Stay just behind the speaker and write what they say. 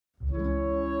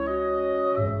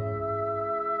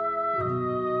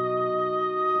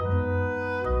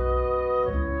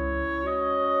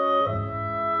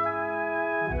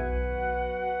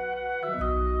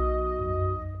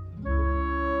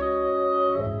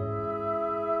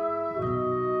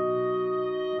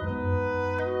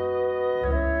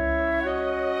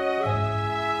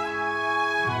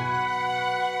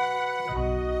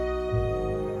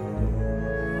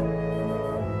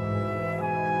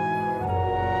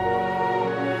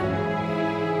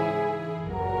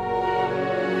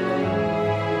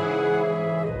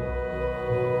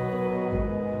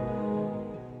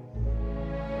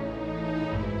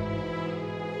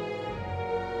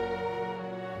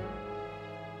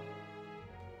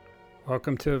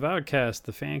Welcome to Avowedcast,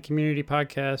 the fan community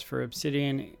podcast for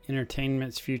Obsidian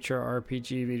Entertainment's future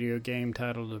RPG video game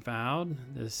titled Avowed.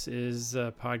 This is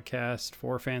a podcast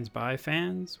for fans by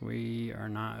fans. We are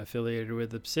not affiliated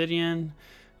with Obsidian,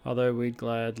 although we'd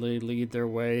gladly lead their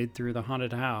way through the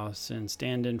haunted house and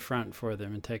stand in front for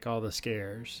them and take all the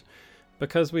scares,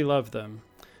 because we love them.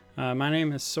 My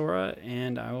name is Sora,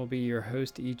 and I will be your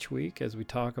host each week as we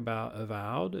talk about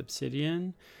Avowed,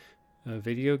 Obsidian,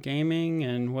 video gaming,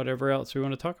 and whatever else we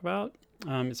want to talk about.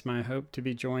 It's my hope to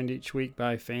be joined each week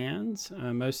by fans.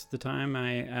 Most of the time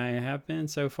I have been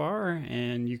so far,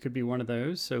 and you could be one of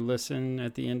those. So listen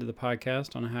at the end of the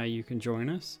podcast on how you can join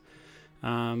us.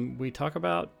 We talk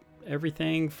about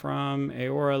everything from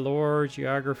Aora lore,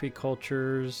 geography,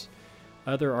 cultures,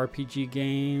 other RPG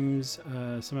games,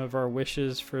 some of our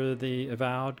wishes for the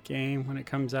Avowed game when it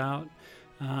comes out.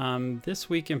 This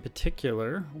week in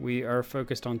particular, we are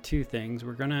focused on two things.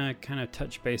 We're going to kind of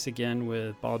touch base again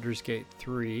with Baldur's Gate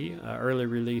 3. Early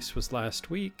release was last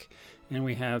week, and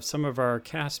we have some of our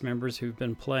cast members who've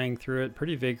been playing through it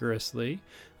pretty vigorously,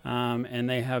 and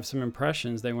they have some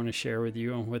impressions they want to share with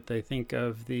you on what they think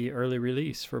of the early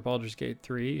release for Baldur's Gate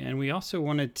 3. And we also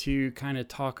wanted to kind of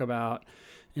talk about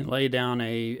and lay down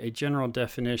a general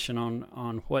definition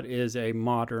on what is a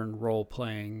modern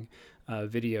role-playing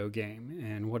video game,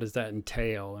 and what does that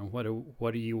entail, and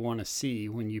what do you want to see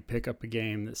when you pick up a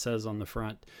game that says on the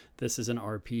front, this is an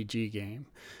RPG game.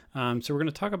 So we're going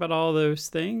to talk about all those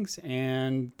things,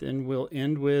 and then we'll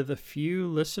end with a few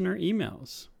listener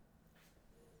emails.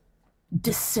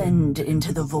 Descend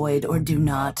into the void or do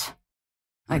not.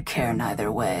 I care neither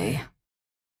way.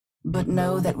 But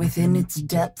know that within its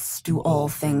depths do all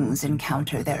things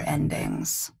encounter their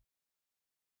endings.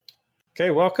 Okay,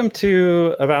 welcome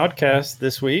to Avowedcast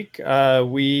this week.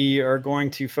 We are going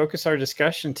to focus our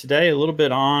discussion today a little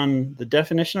bit on the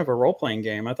definition of a role-playing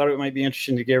game. I thought it might be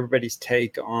interesting to get everybody's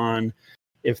take on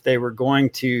if they were going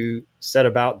to set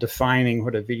about defining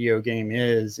what a video game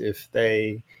is, if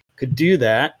they could do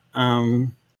that,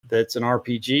 that's an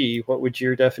RPG, what would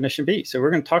your definition be? So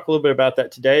we're going to talk a little bit about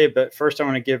that today, but first I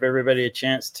want to give everybody a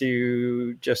chance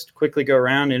to just quickly go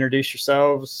around, introduce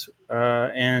yourselves,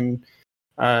 and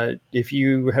if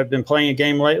you have been playing a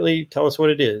game lately, tell us what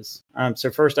it is. So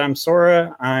first, I'm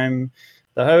Sora. I'm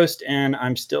the host, and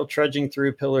I'm still trudging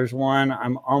through Pillars 1.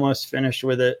 I'm almost finished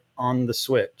with it on the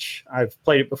Switch. I've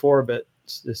played it before, but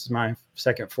this is my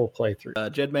second full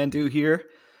playthrough. Jed Mandu here.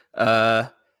 I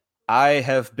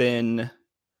have been...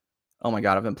 Oh my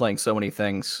god, I've been playing so many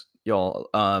things, y'all.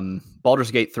 Baldur's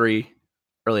Gate 3,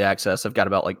 Early Access. I've got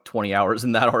about like 20 hours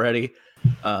in that already.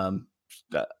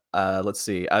 Let's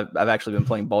see. I've actually been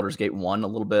playing Baldur's Gate 1 a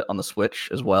little bit on the Switch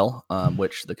as well,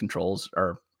 which the controls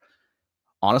are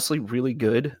honestly really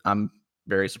good. I'm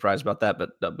very surprised about that,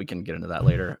 but we can get into that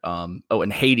later.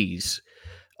 And Hades,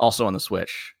 also on the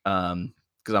Switch,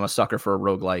 because I'm a sucker for a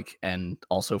roguelike and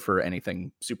also for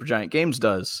anything Supergiant Games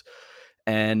does.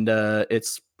 And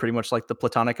it's pretty much like the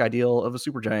platonic ideal of a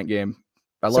Supergiant game.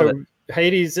 I love it.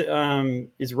 Hades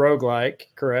is roguelike,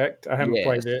 correct? I haven't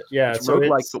played it. Yeah, it's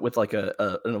roguelike, but with like an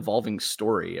evolving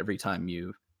story every time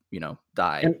you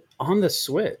die. And on the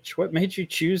Switch, what made you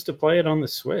choose to play it on the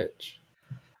Switch?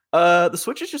 The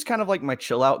Switch is just kind of like my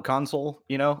chill out console,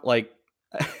 like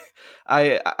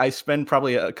I spend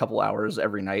probably a couple hours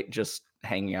every night just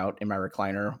hanging out in my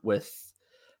recliner with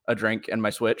a drink and my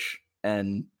Switch,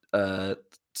 and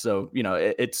so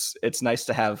it's nice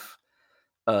to have.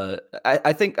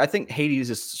 I think Hades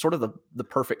is sort of the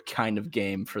perfect kind of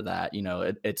game for that.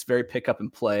 It's very pick up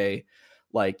and play.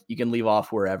 Like you can leave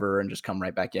off wherever and just come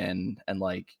right back in, and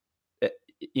like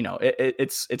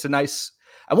it's a nice.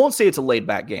 I won't say it's a laid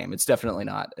back game. It's definitely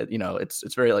not.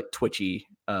 It's very like twitchy.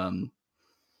 You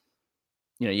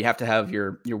have to have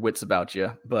your wits about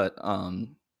you, but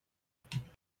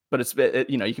it's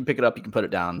you can pick it up, you can put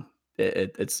it down.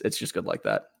 It's just good like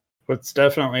that. It's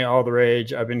definitely all the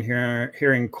rage. I've been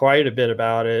hearing quite a bit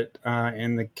about it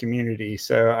in the community,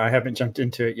 so I haven't jumped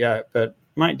into it yet, but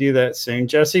might do that soon.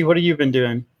 Jesse, what have you been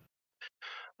doing?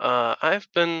 I've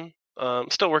been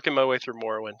still working my way through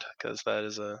Morrowind, because that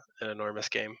is an enormous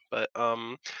game. But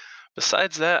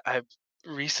besides that, I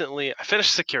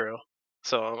finished Sekiro,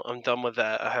 so I'm done with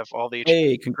that. I have all the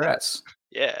Hey, congrats!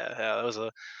 Yeah, that was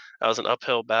an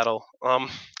uphill battle.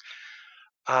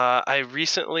 I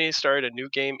recently started a new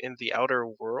game in the Outer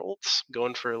Worlds,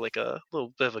 going for like a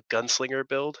little bit of a gunslinger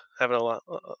build.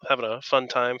 Having a fun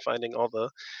time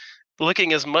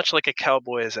looking as much like a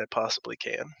cowboy as I possibly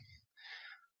can.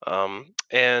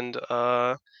 And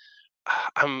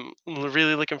I'm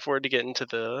really looking forward to getting to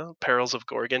the Perils of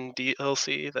Gorgon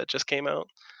DLC that just came out.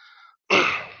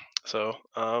 So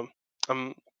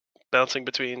I'm bouncing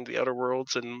between the Outer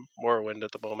Worlds and Morrowind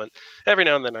at the moment. Every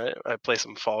now and then I play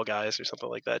some Fall Guys or something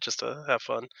like that just to have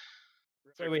fun.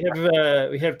 So we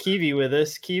have Kiwi with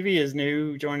us. Kiwi is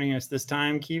new, joining us this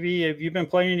time. Kiwi, have you been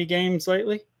playing any games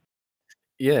lately?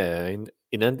 Yeah,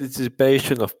 in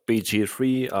anticipation of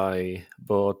PG3, I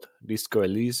bought Disco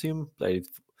Elysium, played it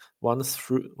once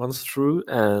through,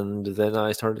 and then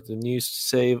I started a new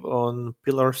save on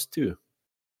Pillars 2.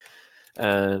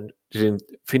 And didn't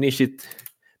finish it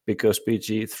because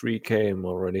PG3 came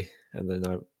already, and then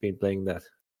I've been playing that.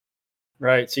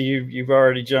 Right, so you've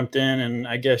already jumped in, and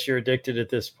I guess you're addicted at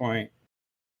this point.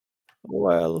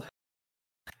 Well,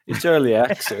 it's early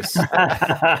access.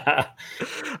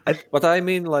 But I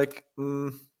mean, like,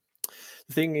 the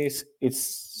thing is,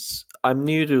 I'm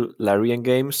new to Larian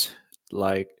games.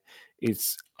 Like,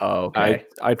 it's okay.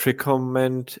 I'd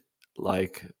recommend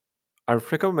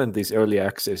this early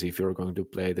access if you're going to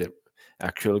play the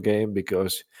actual game,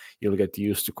 because you'll get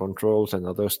used to controls and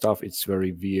other stuff. It's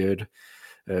very weird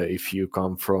if you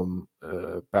come from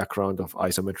a background of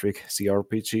isometric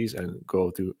CRPGs and go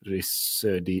to this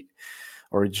the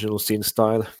original scene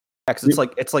style. Yeah, 'cause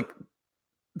it's like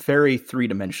very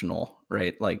three-dimensional,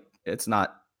 right? Like, it's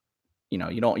not, you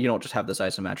don't just have this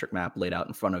isometric map laid out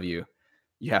in front of you.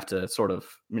 You have to sort of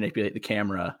manipulate the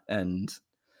camera, and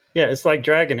yeah, it's like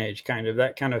Dragon Age, kind of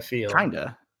that kind of feel.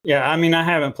 Kinda. Yeah, I mean, I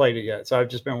haven't played it yet, so I've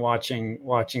just been watching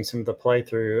some of the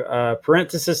playthrough.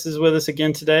 Parenthesis is with us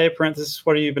again today. Parenthesis,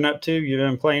 what have you been up to? You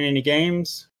been playing any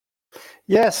games?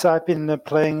 Yes, I've been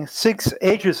playing 6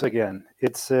 Ages again.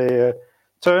 It's a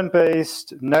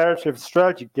turn-based narrative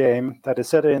strategy game that is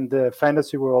set in the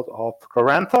fantasy world of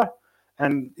Glorantha,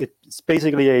 and it's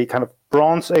basically a kind of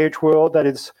Bronze Age world that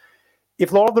is.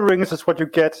 If Lord of the Rings is what you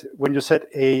get when you set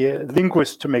a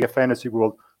linguist to make a fantasy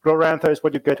world, Glorantha is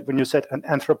what you get when you set an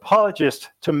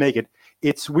anthropologist to make it.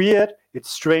 It's weird,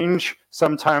 it's strange,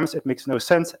 sometimes it makes no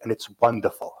sense, and it's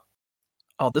wonderful.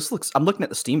 Oh, I'm looking at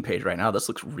the Steam page right now. This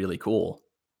looks really cool.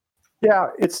 Yeah,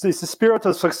 it's the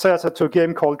spiritual successor to a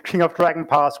game called King of Dragon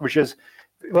Pass, which is,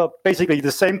 well, basically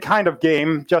the same kind of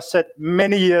game, just set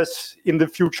many years in the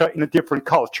future in a different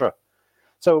culture.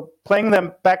 So playing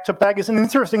them back to back is an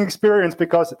interesting experience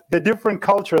because they're different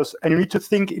cultures and you need to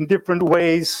think in different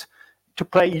ways to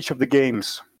play each of the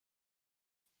games.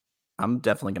 I'm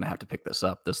definitely going to have to pick this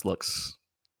up. This looks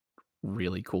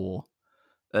really cool.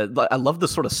 I love the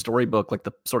sort of storybook, like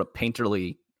the sort of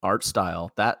painterly art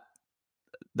style. That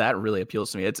really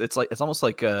appeals to me. It's almost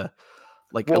like a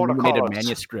illuminated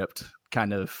manuscript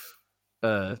kind of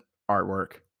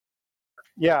artwork.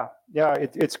 Yeah,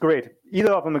 it's great.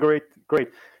 Either of them are great.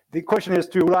 The question is,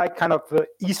 do you like kind of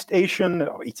East Asian,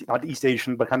 not East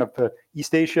Asian, but kind of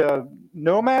East Asia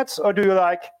nomads, or do you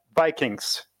like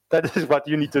Vikings? That is what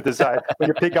you need to decide when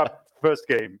you pick up the first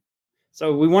game.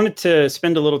 So we wanted to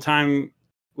spend a little time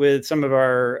with some of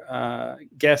our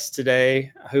guests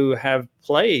today who have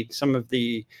played some of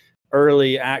the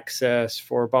early access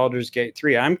for Baldur's Gate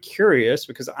 3. I'm curious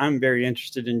because I'm very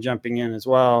interested in jumping in as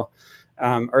well.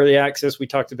 Early access, we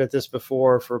talked about this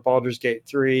before for Baldur's Gate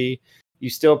 3. You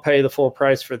still pay the full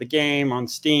price for the game on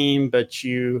Steam, but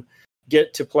you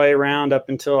get to play around up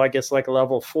until, I guess, like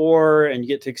level 4, and you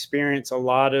get to experience a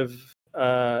lot of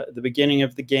the beginning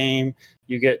of the game.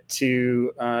 You get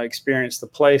to experience the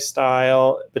play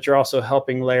style, but you're also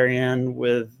helping Larian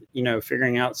with,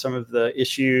 figuring out some of the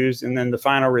issues. And then the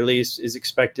final release is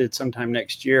expected sometime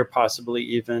next year, possibly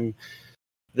even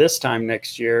this time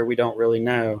next year. We don't really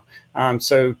know.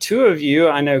 So 2 of you,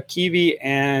 I know Kiwi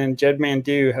and Jed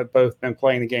Mandu, have both been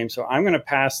playing the game. So I'm going to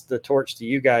pass the torch to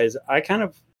you guys. I kind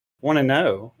of want to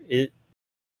know,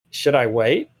 should I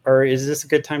wait, or is this a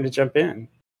good time to jump in?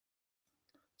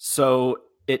 So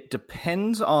it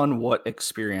depends on what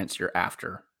experience you're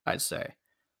after, I'd say.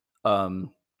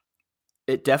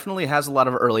 It definitely has a lot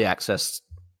of early access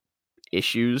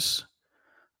issues.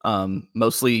 They're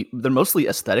mostly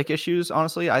aesthetic issues,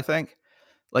 honestly, I think.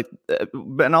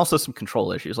 And also some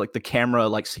control issues. Like the camera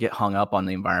likes to get hung up on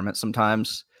the environment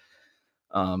sometimes.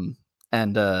 And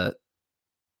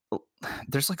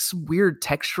there's like some weird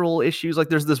textural issues. Like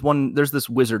there's this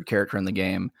wizard character in the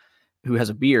game who has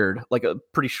a beard, like a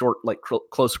pretty short, like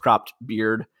close cropped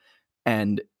beard.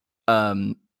 And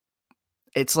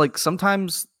it's like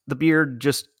sometimes the beard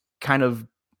just kind of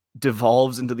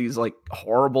devolves into these like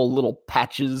horrible little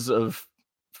patches of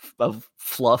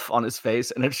fluff on his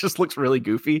face, and it just looks really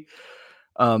goofy.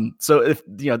 So if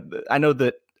I know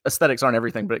that aesthetics aren't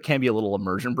everything, but it can be a little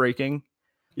immersion breaking.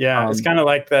 Yeah, it's kind of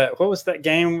like that. What was that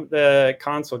game? The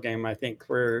console game, I think,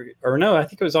 I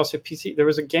think it was also PC. There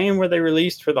was a game where they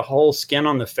released where the whole skin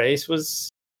on the face was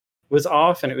was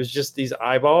off, and it was just these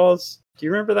eyeballs. Do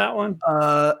you remember that one?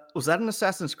 Was that an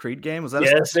Assassin's Creed game? Was that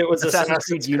Yes, it was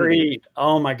Assassin's Creed.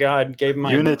 Oh my God, it gave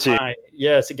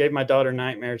my daughter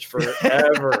nightmares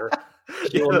forever.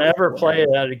 She will never play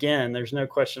that again. There's no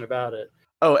question about it.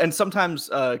 Oh, and sometimes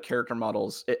character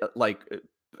models,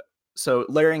 so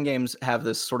Larian games have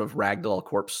this sort of ragdoll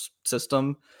corpse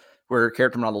system where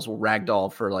character models will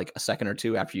ragdoll for like a second or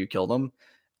two after you kill them,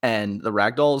 and the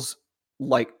ragdolls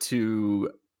like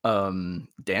to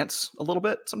dance a little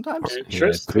bit sometimes.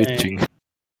 Twitching.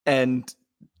 And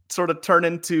sort of turn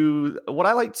into what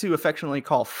I like to affectionately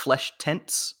call flesh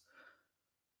tents.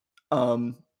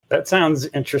 That sounds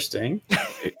interesting.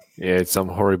 Yeah, it's some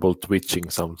horrible twitching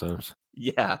sometimes.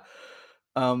 Yeah.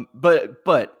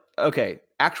 But okay,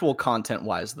 actual content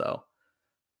wise though,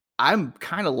 I'm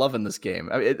kind of loving this game.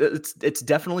 I mean, it's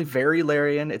definitely very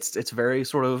Larian. It's very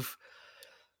sort of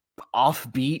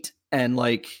offbeat, and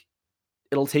like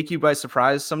it'll take you by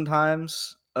surprise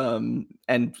sometimes. And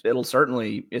it's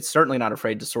certainly not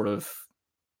afraid to sort of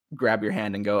grab your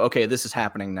hand and go, okay, this is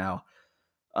happening now.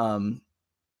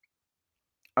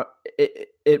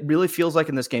 It really feels like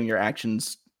in this game your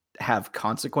actions have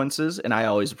consequences, and I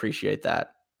always appreciate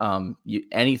that.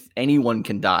 Anyone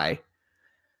can die.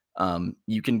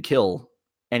 You can kill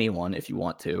anyone if you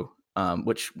want to,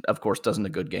 which of course doesn't a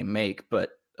good game make,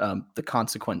 but the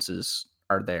consequences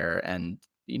are there, and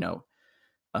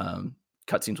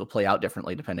cutscenes will play out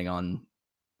differently depending on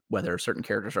whether certain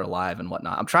characters are alive and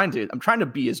whatnot. I'm trying to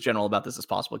be as general about this as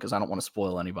possible because I don't want to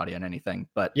spoil anybody on anything.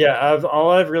 But yeah,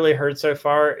 all I've really heard so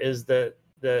far is that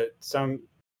some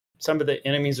of the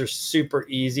enemies are super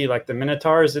easy, like the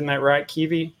Minotaurs. Isn't that right,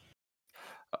 Kiwi?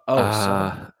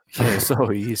 Yeah,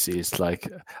 so easy. It's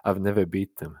like I've never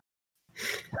beat them.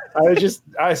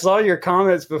 I saw your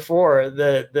comments before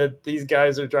that these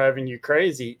guys are driving you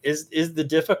crazy. Is the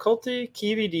difficulty,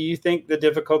 Kiwi? Do you think the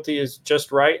difficulty is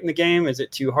just right in the game? Is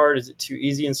it too hard? Is it too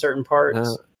easy in certain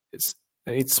parts?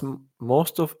 It's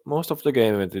most of the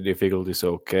game and the difficulty is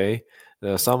okay.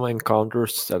 There are some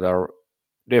encounters that are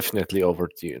definitely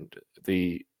overtuned.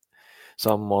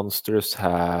 Some monsters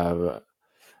have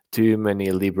too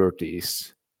many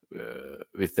liberties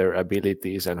with their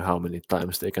abilities and how many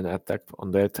times they can attack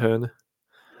on their turn.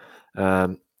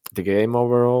 The game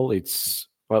overall, it's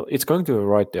going to the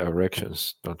right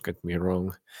directions. Don't get me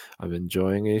wrong. I'm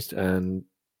enjoying it, and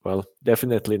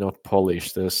definitely not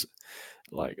polished. There's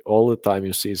like all the time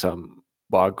you see some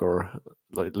bug or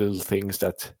like little things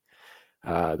that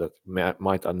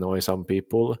might annoy some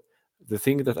people. The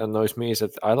thing that annoys me is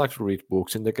that I like to read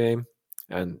books in the game,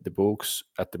 and the books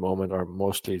at the moment are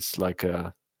mostly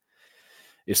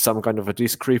it's some kind of a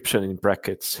description in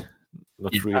brackets,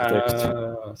 not real text.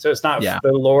 So it's not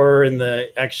the lore and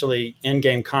the actually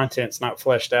in-game content's not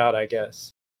fleshed out, I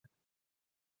guess.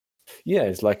 Yeah,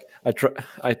 it's like I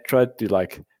tried to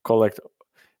like collect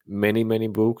many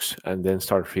books and then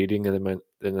start reading them, and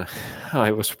then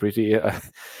I was pretty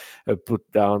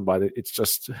put down by it's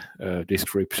just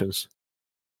descriptions.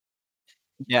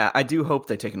 Yeah, I do hope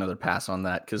they take another pass on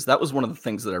that, because that was one of the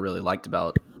things that I really liked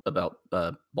about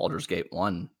Baldur's Gate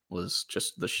 1 was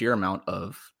just the sheer amount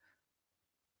of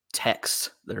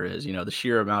text there is, the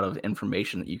sheer amount of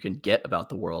information that you can get about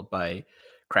the world by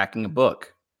cracking a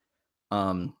book.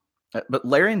 But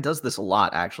Larian does this a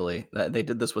lot, actually. They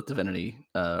did this with Divinity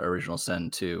Original Sin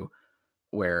too,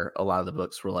 where a lot of the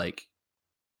books were like,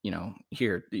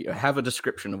 here, you have a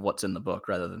description of what's in the book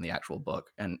rather than the actual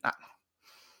book. And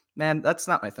man, that's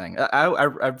not my thing.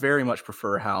 I very much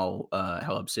prefer how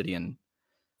Obsidian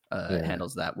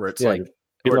handles that, where it's like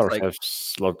Pillars have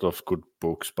a lot of good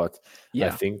books, but I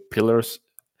think Pillars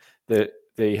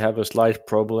they have a slight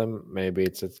problem. Maybe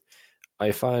it's that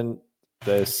I find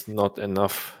there's not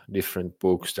enough different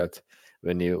books that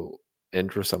when you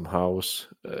enter some house,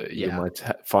 you might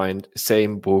find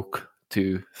same book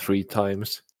 2-3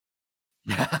 times.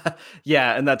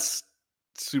 Yeah, and that's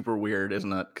super weird,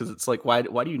 isn't it? Because it's like, why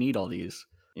do you need all these?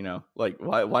 Like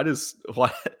why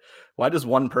does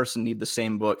one person need the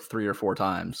same book 3 or 4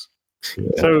 times?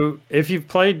 So if you've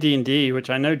played D&D,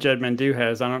 which I know Jed Mandu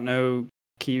has, I don't know,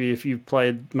 Kiwi, if you've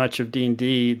played much of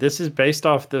D&D, this is based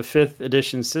off the 5th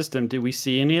edition system. Did we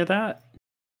see any of that?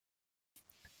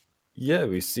 Yeah,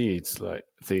 we see. It's like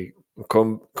the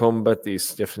combat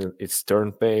is definitely, it's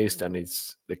turn-based, and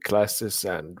it's the classes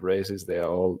and races, they are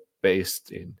all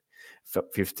based in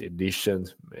 5th edition.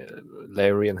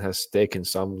 Larian has taken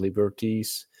some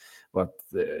liberties, but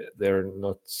they're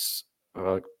not,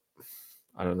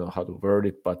 I don't know how to word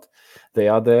it, but they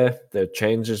are there. There are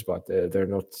changes, but they're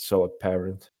not so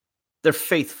apparent. they're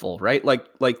faithful, right?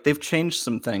 Like they've changed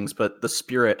some things, but the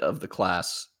spirit of the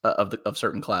class of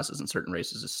certain classes and certain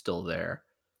races is still there.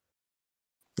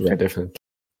 Yeah, definitely.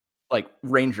 Like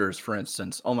Rangers, for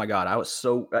instance. Oh my god, I was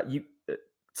so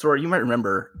Sora, you might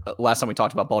remember last time we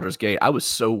talked about Baldur's Gate. I was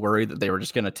so worried that they were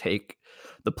just going to take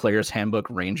the player's handbook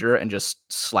Ranger and just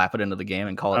slap it into the game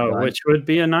and call it done. Which would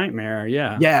be a nightmare.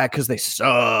 Yeah, because they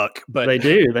suck. But they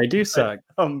do suck.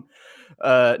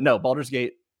 No, Baldur's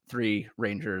Gate 3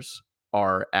 Rangers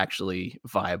are actually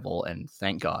viable, and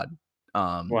thank God.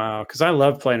 Wow, because I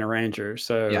love playing a Ranger.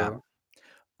 So yeah.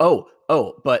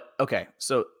 But okay.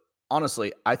 So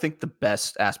honestly, I think the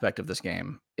best aspect of this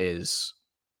game is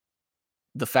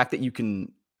the fact that you can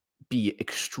be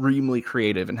extremely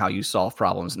creative in how you solve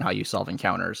problems and how you solve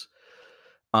encounters.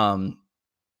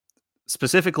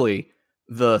 Specifically,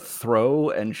 the throw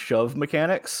and shove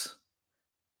mechanics,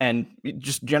 and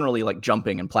just generally like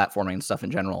jumping and platforming and stuff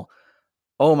in general.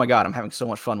 Oh my god, I'm having so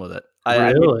much fun with it.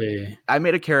 Really? I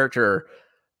made a character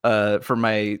for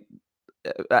my.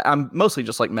 I'm mostly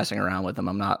just like messing around with him.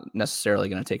 I'm not necessarily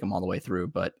going to take him all the way through,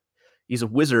 but he's a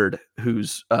wizard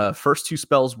whose first 2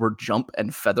 spells were jump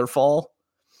and feather fall.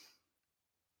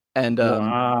 And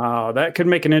wow, that could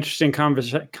make an interesting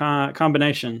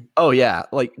combination. Oh yeah,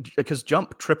 like because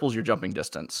jump triples your jumping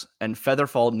distance, and feather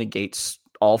fall negates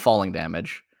all falling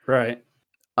damage. Right.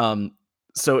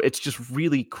 So it's just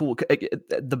really cool.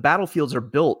 The battlefields are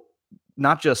built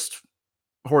not just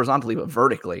horizontally but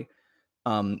vertically.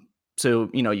 So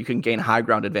you can gain high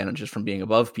ground advantages from being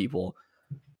above people.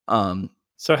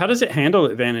 So how does it handle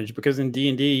advantage? Because in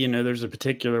D&D, there's a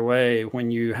particular way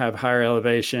when you have higher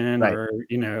elevation, right.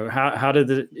 Or how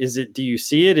do you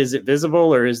see it? Is it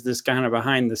visible, or is this kind of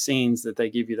behind the scenes that they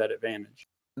give you that advantage?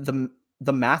 The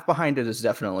math behind it is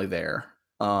definitely there.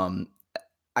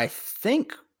 I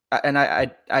think, and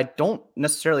I don't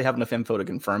necessarily have enough info to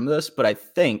confirm this, but I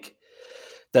think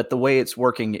that the way it's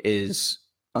working is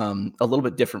a little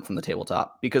bit different from the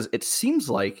tabletop, because it seems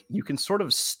like you can sort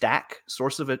of stack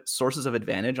sources of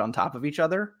advantage on top of each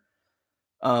other.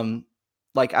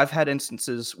 Like I've had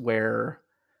instances where,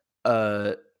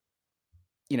 say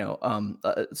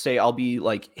I'll be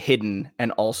like hidden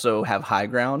and also have high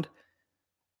ground,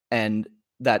 and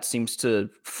that seems to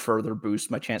further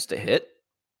boost my chance to hit.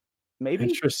 Maybe.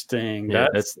 Interesting. Yeah,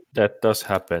 that does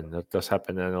happen.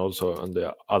 And also on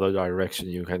the other direction,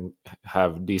 you can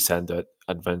have descent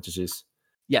advantages.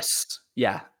 Yes.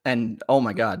 Yeah. And oh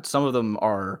my god, some of them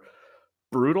are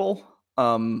brutal.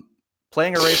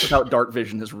 Playing a race without dark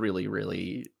vision is really,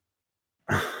 really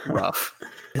rough.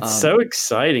 It's so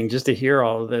exciting just to hear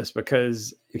all of this,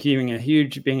 because being a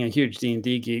huge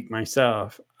D&D geek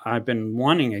myself, I've been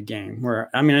wanting a game where,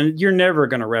 you're never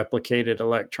going to replicate it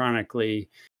electronically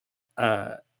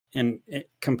and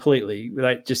completely.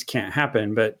 That just can't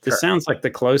happen. But this sounds like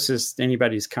the closest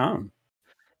anybody's come.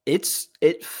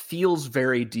 It feels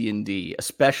very D&D,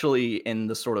 especially in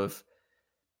the sort of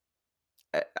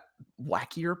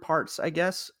wackier parts, I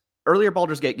guess. Earlier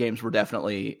Baldur's Gate games were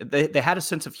definitely, they had a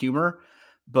sense of humor,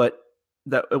 but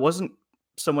that it wasn't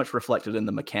so much reflected in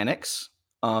the mechanics.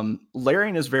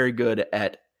 Larian is very good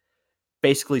at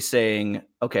basically saying,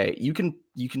 okay, you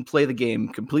can play the game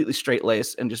completely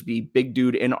straight-laced and just be big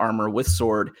dude in armor with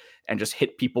sword and just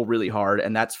hit people really hard,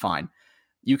 and that's fine.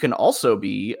 You can also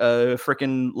be a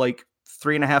freaking like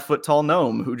 3.5 foot tall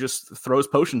gnome who just throws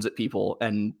potions at people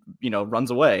and runs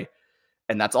away,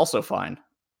 and that's also fine.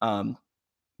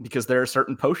 Because there are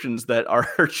certain potions that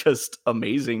are just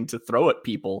amazing to throw at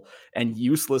people and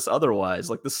useless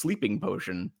otherwise, like the sleeping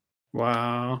potion.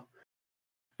 Wow,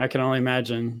 I can only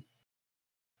imagine.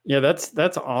 Yeah,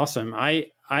 that's awesome.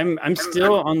 I'm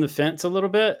still on the fence a little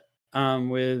bit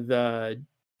with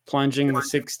plunging the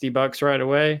 $60 right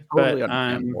away. Totally but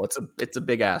understandable. It's a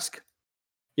big ask.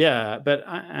 Yeah, but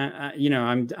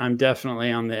I'm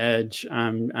definitely on the edge.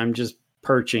 I'm just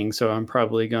perching, so I'm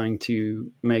probably going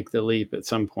to make the leap at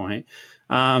some point.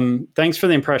 Thanks for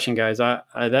the impression, guys.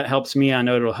 That helps me. I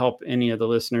know it'll help any of the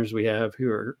listeners we have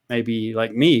who are maybe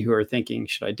like me, who are thinking,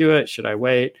 should I do it? Should I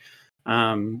wait?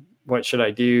 What should I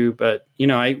do? But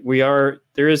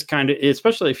there is kind of,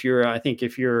 especially if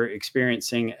you're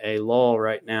experiencing a lull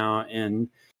right now in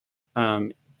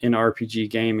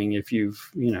RPG gaming, if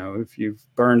you've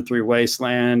burned through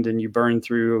Wasteland and you burned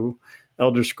through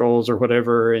Elder Scrolls or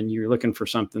whatever, and you're looking for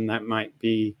something, that might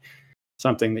be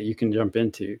something that you can jump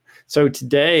into. So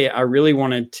today I really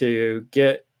wanted to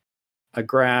get a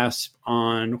grasp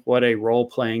on what a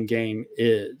role-playing game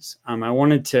is. I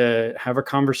wanted to have a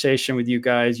conversation with you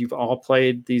guys. You've all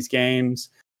played these games.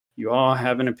 You all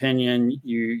have an opinion.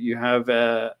 You have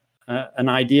an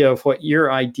idea of what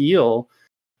your ideal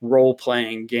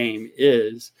role-playing game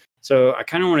is. So I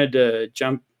kind of wanted to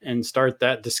jump and start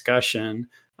that discussion.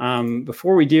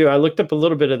 Before we do, I looked up a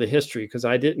little bit of the history because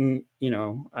I didn't,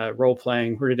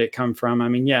 role-playing, where did it come from? I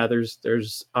mean, yeah,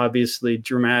 there's obviously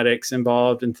dramatics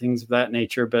involved and things of that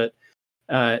nature, but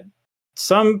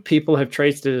some people have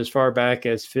traced it as far back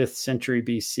as 5th century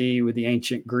BC with the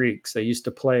ancient Greeks. They used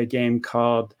to play a game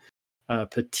called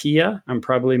Patia. I'm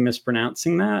probably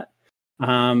mispronouncing that.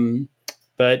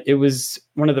 But it was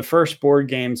one of the first board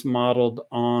games modeled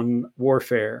on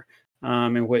warfare,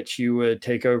 in which you would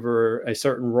take over a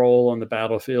certain role on the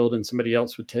battlefield and somebody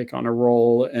else would take on a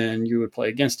role and you would play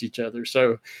against each other.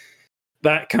 So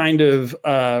that kind of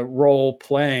role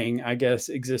playing, I guess,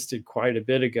 existed quite a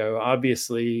bit ago.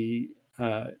 Obviously,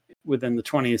 within the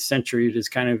 20th century, it has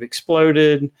kind of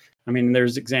exploded. I mean,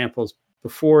 there's examples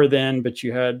before then, but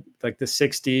you had like the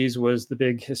 60s was the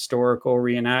big historical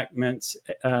reenactments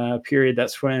period.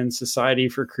 That's when Society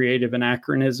for Creative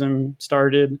Anachronism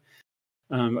started.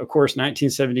 Of course,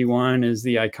 1971 is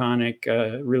the iconic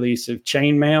release of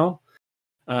Chainmail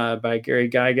by Gary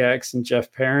Gygax and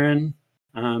Jeff Perrin.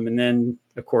 And then,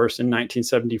 of course, in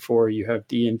 1974, you have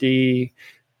D&D,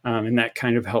 and that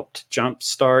kind of helped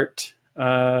jumpstart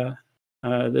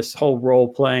this whole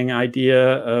role-playing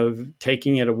idea of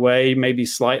taking it away, maybe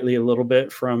slightly a little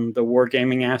bit from the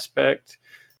wargaming aspect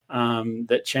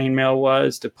that Chainmail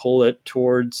was, to pull it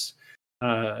towards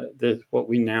what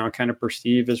we now kind of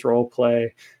perceive as role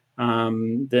play.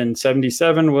 Then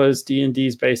 77 was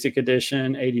D&D's basic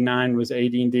edition, 89 was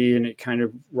AD&D, and it kind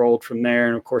of rolled from there.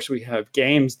 And of course, we have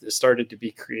games that started to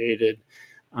be created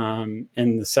in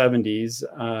the 70s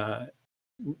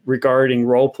regarding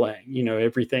role playing.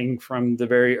 Everything from the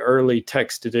very early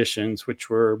text editions, which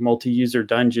were multi-user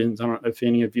dungeons. I don't know if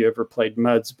any of you ever played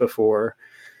MUDs before,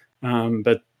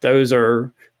 but those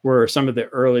were some of the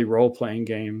early role-playing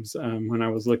games when I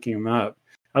was looking them up.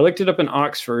 I looked it up in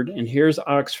Oxford, and here's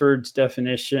Oxford's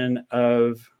definition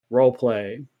of role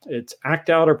play. It's act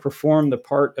out or perform the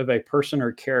part of a person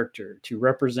or character to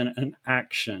represent an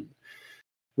action.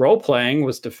 Role-playing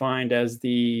was defined as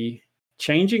the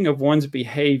changing of one's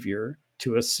behavior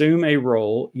to assume a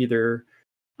role, either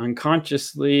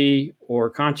unconsciously or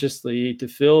consciously, to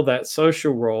fill that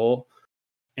social role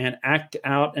and act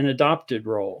out an adopted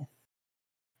role.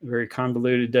 Very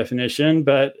convoluted definition,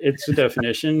 but it's a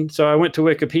definition. So I went to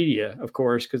Wikipedia, of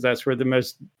course, because that's where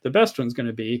the best one's going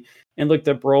to be, and looked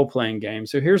up role-playing game.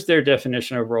 So here's their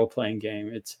definition of role-playing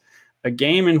game. It's a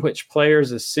game in which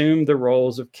players assume the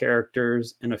roles of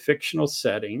characters in a fictional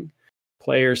setting.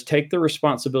 Players take the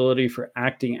responsibility for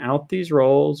acting out these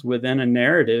roles within a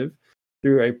narrative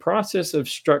through a process of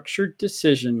structured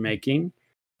decision-making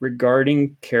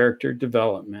regarding character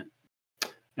development.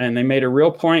 And they made a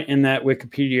real point in that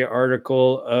Wikipedia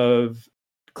article of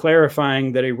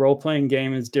clarifying that a role-playing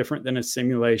game is different than a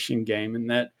simulation game, and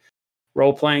that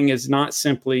role-playing is not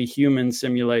simply human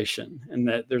simulation, and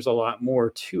that there's a lot more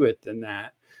to it than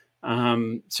that.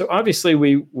 So obviously,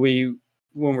 we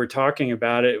when we're talking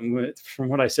about it, and from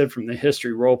what I said from the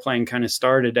history, role-playing kind of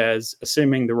started as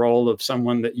assuming the role of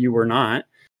someone that you were not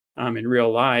in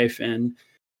real life. And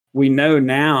we know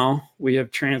now we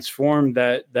have transformed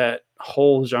that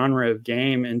whole genre of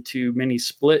game into many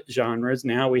split genres.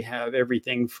 Now we have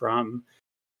everything from,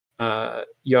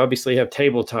 you obviously have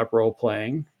tabletop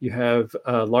role-playing. You have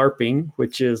LARPing,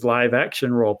 which is live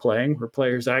action role-playing, where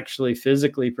players actually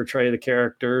physically portray the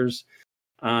characters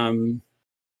in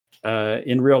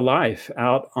real life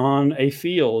out on a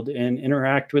field and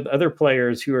interact with other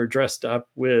players who are dressed up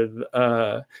with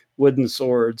wooden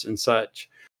swords and such.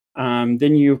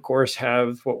 Then you, of course,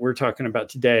 have what we're talking about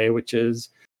today, which is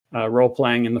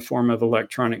role-playing in the form of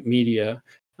electronic media,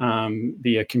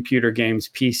 via computer games,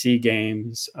 PC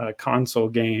games, console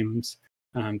games,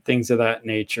 things of that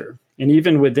nature. And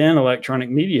even within electronic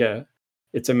media,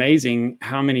 it's amazing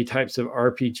how many types of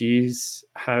RPGs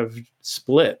have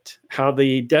split, how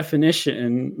the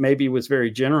definition maybe was very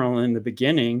general in the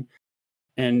beginning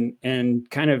and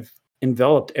kind of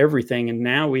enveloped everything. And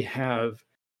now we have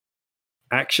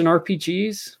action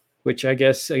RPGs, which I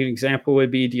guess an example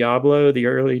would be Diablo. The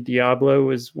early Diablo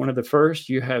was one of the first.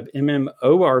 You have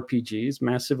MMORPGs,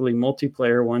 massively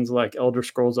multiplayer ones like Elder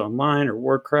Scrolls Online or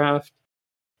Warcraft.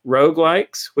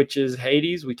 Roguelikes, which is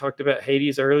Hades. We talked about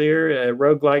Hades earlier.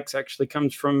 Roguelikes actually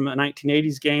comes from a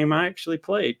 1980s game I actually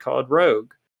played called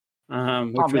Rogue.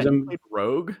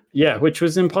 Rogue? Yeah, which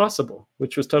was impossible,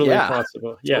 which was totally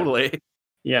impossible. Yeah, totally.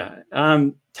 Yeah.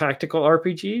 Tactical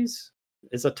RPGs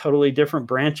is a totally different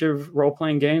branch of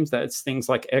role-playing games. That's things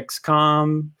like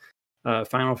XCOM,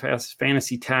 Final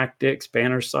Fantasy Tactics,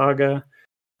 Banner Saga.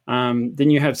 Then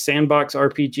you have sandbox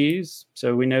RPGs.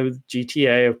 So we know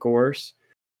GTA, of course,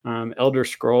 Elder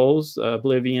Scrolls,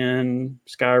 Oblivion,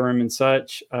 Skyrim, and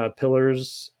such,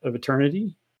 Pillars of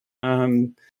Eternity,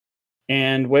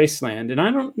 and Wasteland. And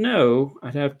I don't know,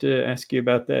 I'd have to ask you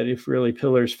about that, if really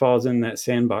Pillars falls in that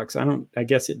sandbox. I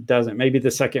guess it doesn't. Maybe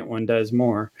the second one does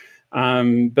more.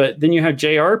 But then you have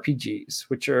JRPGs,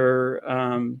 which are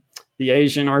the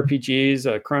Asian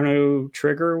RPGs. Chrono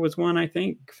Trigger was one, I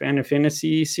think, Final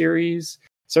Fantasy series.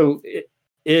 So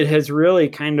it has really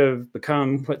kind of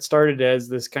become what started as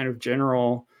this kind of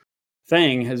general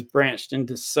thing has branched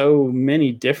into so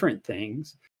many different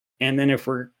things. And then if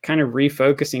we're kind of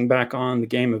refocusing back on the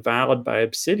game Avowed by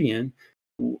Obsidian,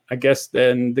 I guess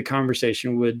then the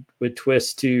conversation would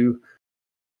twist to,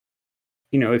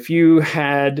 if you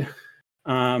had,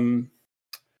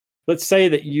 let's say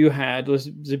that you had, let's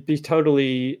be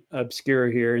totally obscure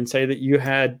here and say that you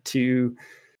had to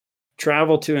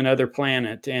travel to another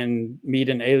planet and meet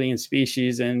an alien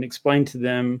species and explain to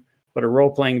them what a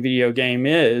role-playing video game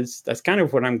is. That's kind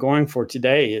of what I'm going for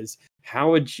today, is how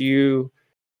would you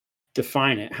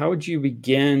define it? How would you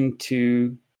begin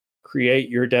to create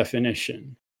your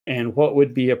definition? And what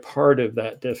would be a part of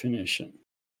that definition?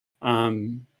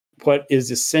 What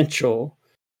is essential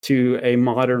to a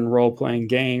modern role-playing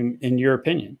game, in your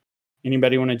opinion?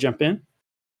 Anybody want to jump in?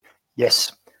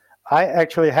 Yes. I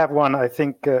actually have one. I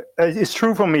think it's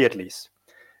true for me, at least.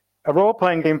 A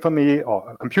role-playing game for me,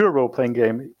 or a computer role-playing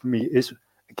game for me, is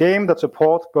a game that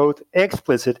supports both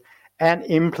explicit and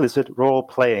implicit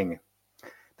role-playing.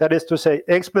 That is to say,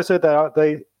 explicit,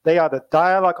 they are the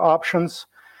dialogue options.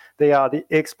 They are the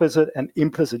explicit and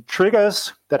implicit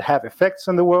triggers that have effects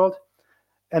on the world.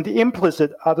 And the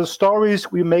implicit are the stories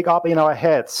we make up in our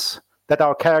heads that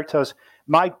our characters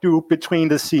might do between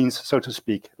the scenes, so to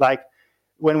speak. Like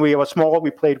when we were small,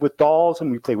 we played with dolls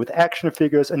and we played with action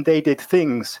figures, and they did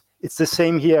things. It's the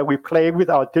same here. We play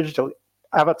with our digital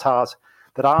avatars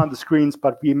that are on the screens,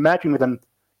 but we imagine them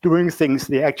doing things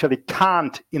they actually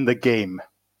can't in the game.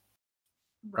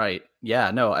 Right. Yeah,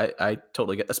 no, I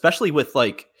totally get, especially with,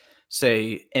 like,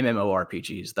 say,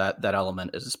 MMORPGs, that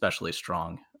element is especially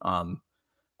strong.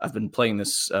 I've been playing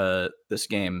this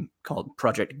game called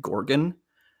Project Gorgon,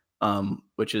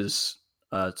 which is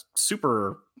a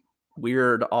super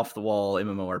weird, off-the-wall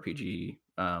MMORPG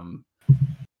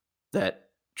that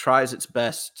tries its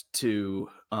best to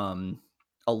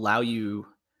allow you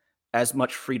as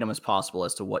much freedom as possible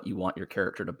as to what you want your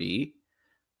character to be.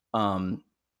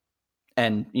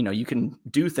 And you can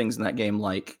do things in that game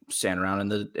like stand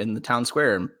around in the town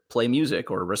square and play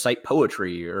music or recite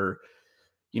poetry, or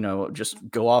just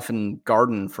go off and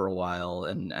garden for a while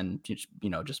and just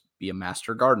be a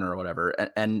master gardener or whatever.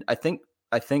 And I think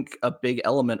a big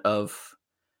element of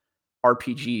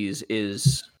RPGs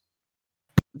is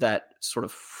that sort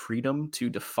of freedom to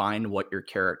define what your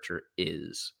character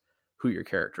is, who your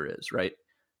character is, right?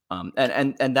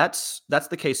 And that's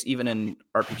the case even in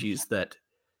RPGs that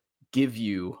give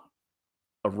you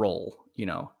a role.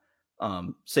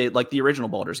 Say like the original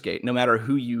Baldur's Gate. No matter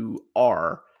who you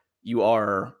are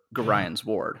Gorian's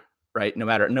ward, right? No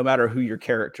matter who your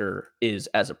character is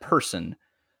as a person,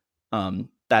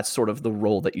 that's sort of the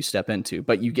role that you step into,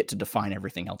 but you get to define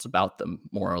everything else about them,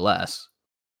 more or less.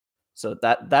 So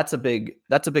that's a big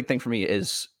thing for me,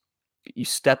 is you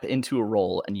step into a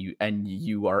role and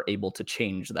you are able to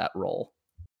change that role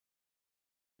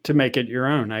to make it your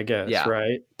own, I guess. Yeah.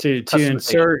 Right? To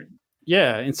insert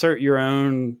your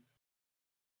own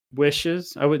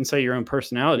wishes. I wouldn't say your own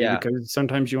personality, because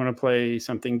sometimes you want to play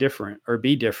something different or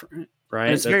be different, right?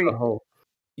 And it's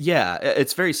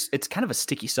it's kind of a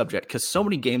sticky subject, because so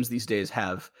many games these days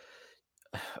have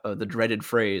the dreaded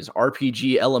phrase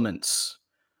RPG elements,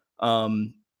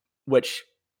 which,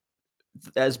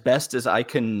 as best as I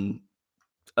can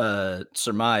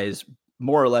surmise,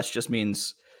 more or less just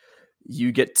means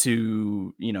you get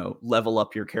to, level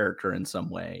up your character in some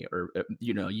way, or,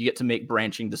 you get to make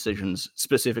branching decisions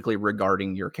specifically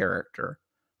regarding your character.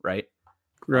 Right.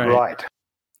 Right.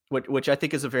 Which I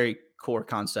think is a very core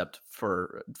concept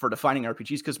for defining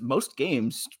RPGs, because most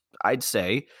games, I'd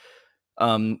say,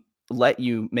 let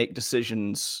you make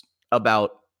decisions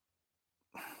about,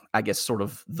 I guess, sort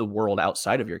of the world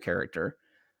outside of your character.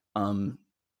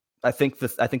 I think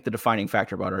the defining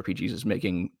factor about RPGs is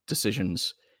making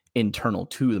decisions internal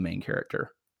to the main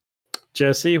character.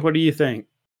 Jesse, what do you think?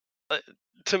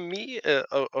 To me,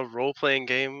 a role-playing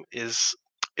game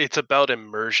it's about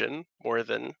immersion more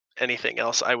than anything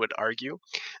else, I would argue,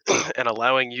 and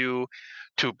allowing you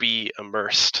to be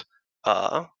immersed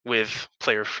with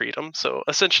player freedom. So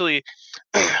essentially,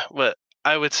 what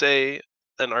I would say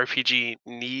an RPG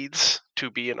needs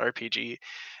to be an RPG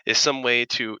is some way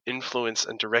to influence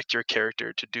and direct your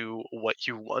character to do what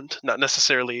you want, not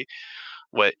necessarily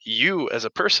what you as a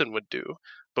person would do,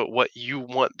 but what you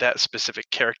want that specific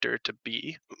character to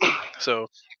be. So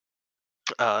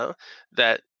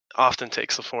that often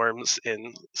takes the forms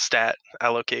in stat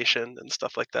allocation and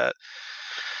stuff like that.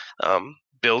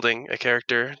 Building a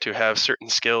character to have certain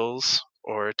skills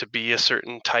or to be a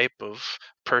certain type of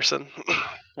person,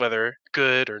 whether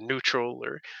good or neutral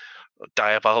or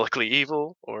diabolically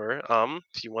evil, or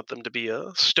if you want them to be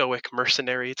a stoic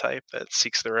mercenary type that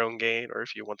seeks their own gain, or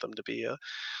if you want them to be a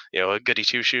goody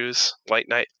two shoes white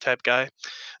knight type guy.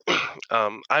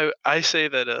 I say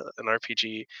that an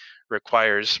RPG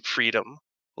requires freedom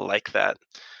like that,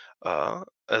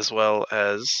 as well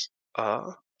as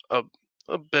a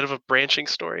bit of a branching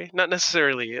story, not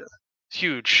necessarily a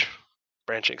huge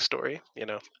branching story,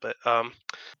 but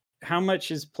how much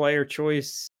is player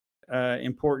choice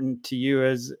important to you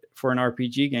as for an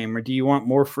RPG game, or do you want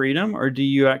more freedom, or do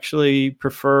you actually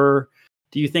prefer?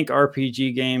 Do you think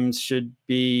RPG games should it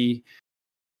be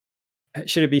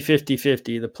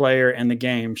 50-50, the player and the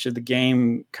game? Should the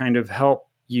game kind of help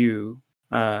you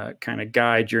kind of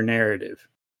guide your narrative?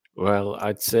 Well,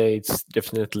 I'd say it's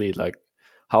definitely like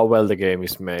how well the game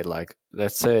is made. Like,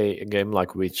 let's say a game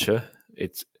like Witcher,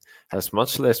 it has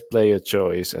much less player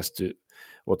choice as to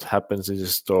what happens in the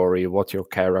story, what your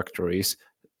character is.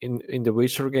 In the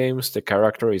Witcher games, the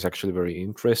character is actually very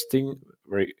interesting,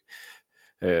 very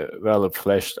well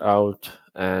fleshed out,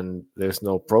 and there's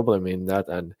no problem in that.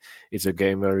 And it's a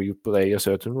game where you play a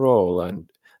certain role, and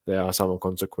there are some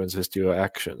consequences to your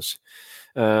actions.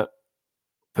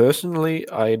 Personally,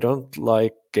 I don't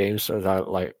like games that are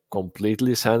like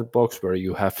completely sandbox, where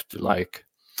you have to like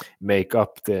make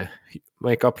up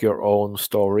your own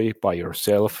story by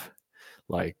yourself.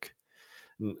 Like,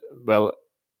 well,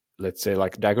 let's say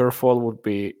like Daggerfall would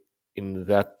be in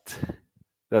that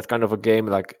kind of a game.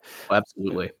 Like,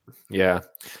 absolutely, yeah.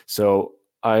 So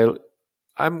I'm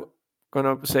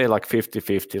gonna say like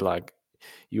 50-50. Like,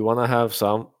 you want to have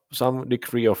some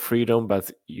degree of freedom, but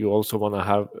you also want to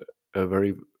have a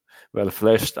very well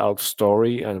fleshed out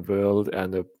story and world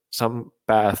and some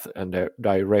path and a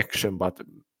direction, but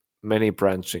many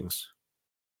branchings.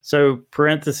 So,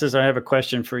 parenthesis, I have a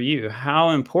question for you.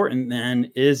 How important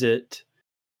then is it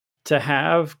to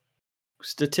have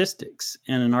statistics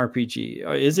in an RPG?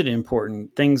 Or is it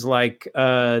important? Things like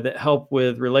that help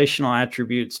with relational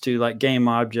attributes to like game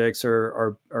objects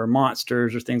or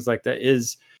monsters or things like that.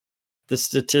 Is the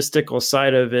statistical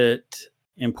side of it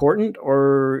important,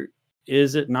 or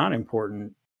is it not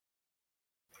important?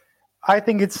 I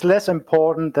think it's less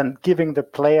important than giving the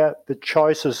player the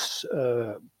choices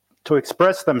to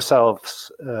express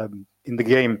themselves in the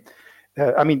game.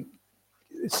 I mean,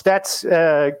 stats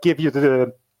gives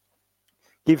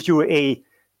you a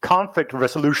conflict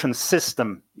resolution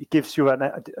system. It gives you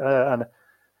an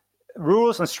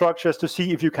rules and structures to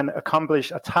see if you can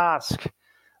accomplish a task.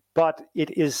 But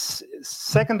it is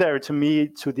secondary to me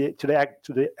to the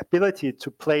ability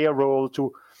to play a role,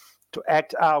 to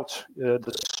act out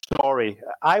the story.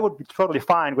 I would be totally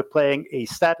fine with playing a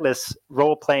statless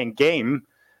role-playing game.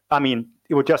 I mean,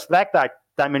 it would just lack that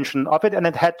dimension of it, and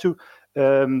it had to,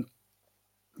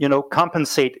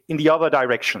 compensate in the other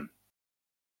direction.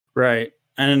 Right.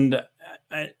 And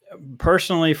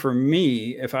personally, for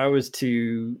me, if I was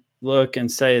to look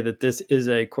and say that this is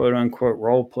a quote unquote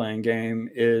role-playing game,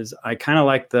 is I kind of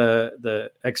like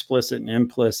the explicit and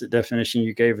implicit definition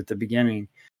you gave at the beginning.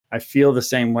 I feel the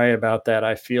same way about that.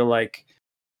 I feel like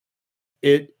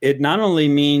it not only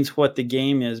means what the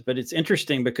game is, but it's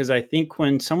interesting because I think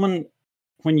when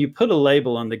you put a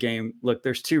label on the game, look,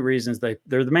 there's two reasons the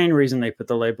main reason they put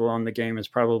the label on the game is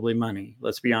probably money.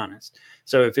 Let's be honest.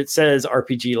 So if it says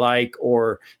RPG like,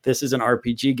 or this is an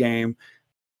RPG game,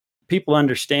 people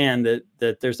understand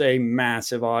that there's a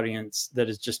massive audience that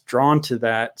is just drawn to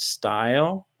that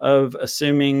style of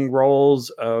assuming roles,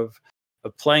 of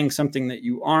playing something that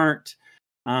you aren't.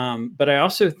 But I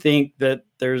also think that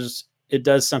it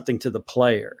does something to the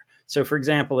player. So for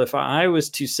example, if I was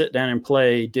to sit down and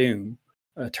play Doom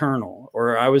Eternal,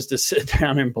 or I was to sit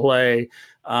down and play,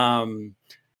 I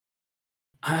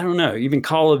don't know, even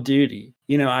Call of Duty,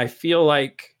 I feel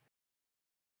like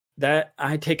that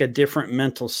I take a different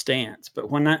mental stance. But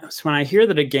when I hear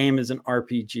that a game is an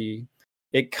RPG,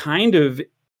 it kind of,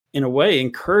 in a way,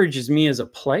 encourages me as a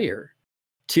player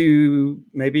to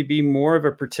maybe be more of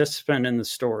a participant in the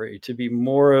story, to be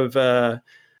more of a,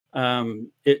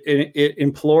 it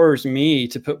implores me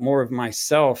to put more of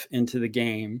myself into the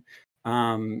game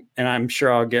and I'm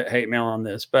sure I'll get hate mail on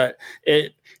this, but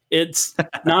it's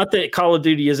not that Call of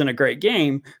Duty isn't a great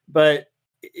game, but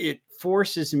it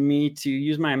forces me to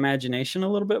use my imagination a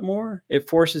little bit more. It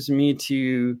forces me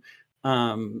to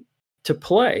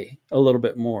play a little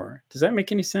bit more. Does that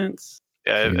make any sense?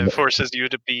 Yeah, it forces you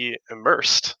to be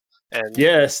immersed. And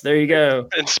yes, there you go.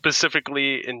 And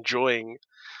specifically enjoying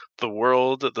the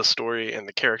world, the story, and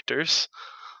the characters.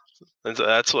 And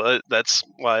so that's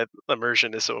why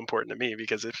immersion is so important to me,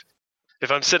 because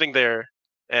if I'm sitting there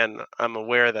and I'm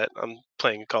aware that I'm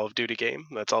playing a Call of Duty game,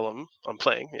 that's all I'm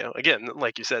playing. Again,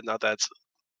 like you said, not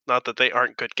that they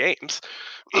aren't good games,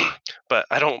 but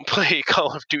I don't play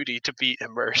Call of Duty to be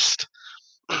immersed.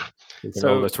 You can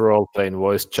always role play in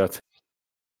voice chat.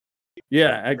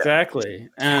 Yeah, exactly.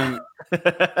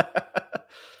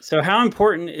 So how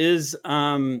important is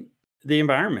the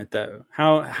environment, though?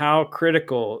 How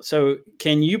critical? So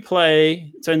can you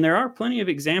play? So, and there are plenty of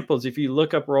examples. If you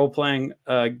look up role playing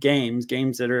games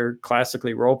that are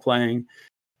classically role playing,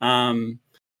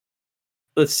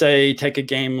 let's say take a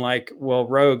game like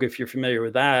Rogue, if you're familiar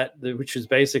with that, which is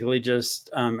basically just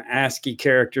ASCII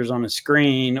characters on a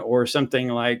screen, or something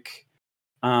like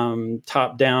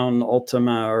top down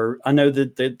Ultima, or I know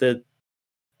that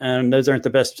and those aren't the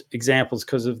best examples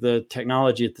because of the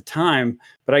technology at the time.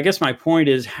 But I guess my point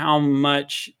is, how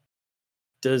much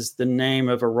does the name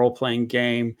of a role-playing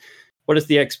game, what is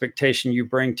the expectation you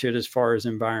bring to it as far as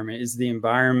environment? Is the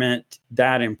environment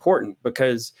that important?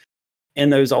 Because in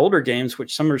those older games,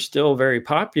 which some are still very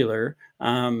popular,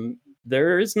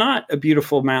 there is not a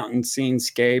beautiful mountain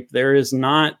scenescape. There is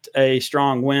not a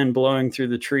strong wind blowing through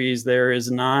the trees. There is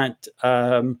not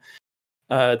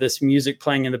this music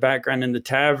playing in the background in the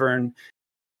tavern.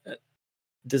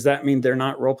 Does that mean they're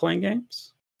not role-playing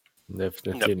games?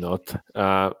 Definitely not.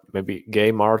 Maybe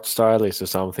game art style is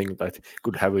something that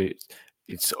could have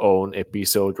its own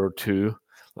episode or two.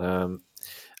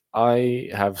 I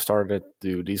have started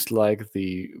to dislike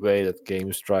the way that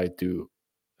games try to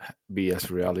be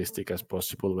as realistic as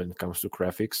possible when it comes to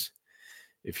graphics.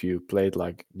 If you played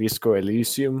like Disco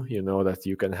Elysium, you know that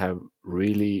you can have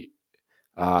really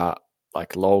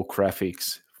like low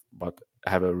graphics, but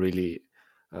have a really,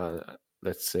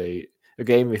 let's say, a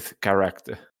game with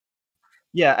character.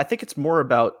 Yeah, I think it's more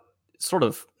about sort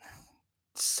of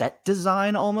set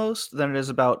design almost than it is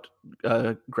about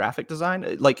graphic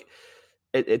design. Like,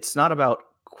 it's not about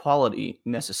quality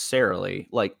necessarily.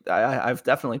 Like, I've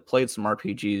definitely played some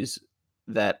RPGs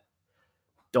that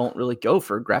don't really go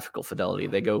for graphical fidelity.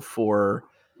 They go for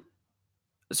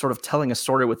sort of telling a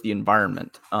story with the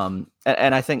environment. And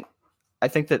I think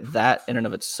that in and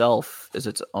of itself is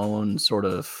its own sort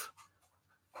of,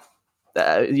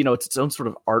 it's its own sort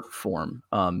of art form,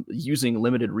 using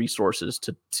limited resources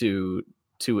to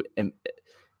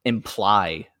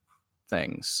imply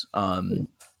things.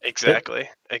 Exactly.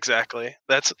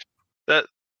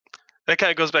 That kind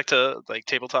of goes back to like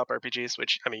tabletop RPGs,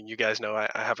 which, I mean, you guys know I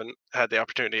haven't had the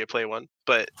opportunity to play one,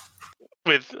 but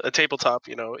with a tabletop,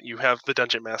 you have the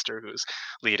dungeon master who's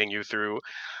leading you through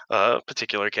a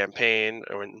particular campaign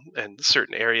and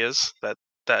certain areas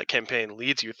that campaign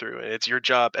leads you through, and it's your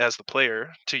job as the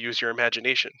player to use your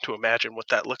imagination to imagine what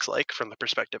that looks like from the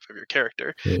perspective of your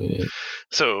character. Yeah.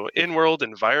 So in-world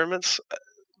environments,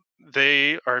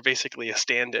 they are basically a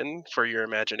stand-in for your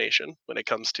imagination when it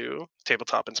comes to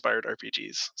tabletop-inspired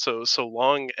RPGs. So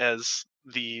long as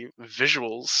the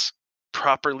visuals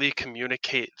properly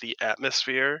communicate the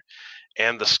atmosphere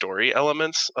and the story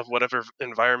elements of whatever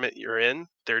environment you're in,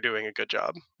 they're doing a good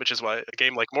job. Which is why a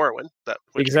game like Morrowind,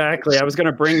 exactly, I was going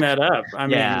to bring that up. I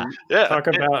Yeah. mean, talk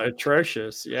about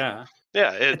atrocious. Yeah,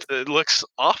 it looks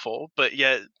awful, but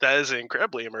yet that is an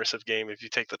incredibly immersive game if you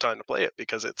take the time to play it,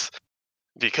 because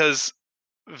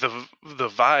the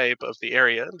vibe of the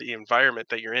area, the environment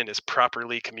that you're in, is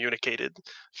properly communicated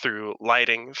through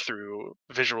lighting, through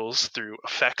visuals, through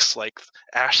effects like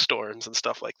ash storms and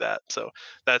stuff like that. So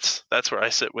that's where I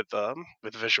sit with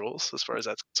visuals as far as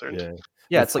that's concerned.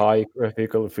 Yeah, it's like high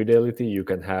graphical fidelity. You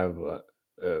can have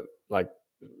like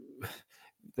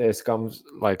there's comes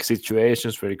like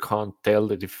situations where you can't tell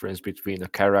the difference between a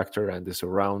character and the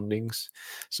surroundings.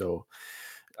 So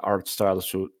art style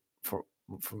should,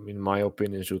 in my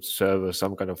opinion, should serve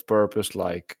some kind of purpose,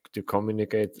 like to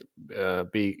communicate,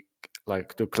 be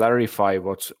like to clarify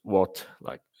what's what.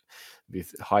 Like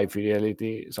with high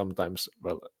fidelity, sometimes,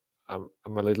 well, I'm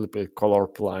a little bit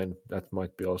colorblind. That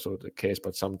might be also the case,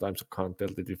 but sometimes I can't tell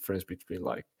the difference between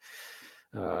like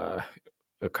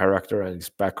a character and his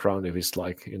background, if it's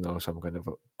like some kind of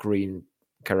a green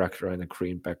character and a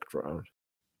green background.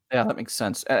 Yeah, that makes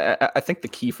sense. I think the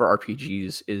key for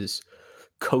RPGs is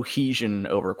cohesion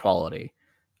over quality,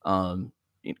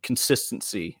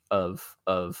 consistency of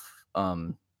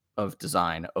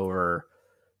design over,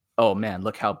 oh man,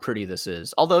 look how pretty this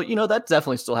is. Although, that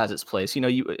definitely still has its place.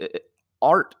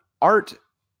 Art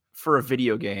for a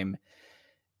video game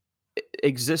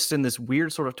exists in this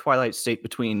weird sort of twilight state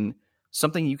between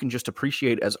something you can just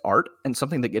appreciate as art and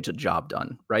something that gets a job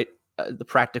done, right? The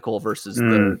practical versus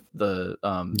the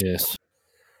yes,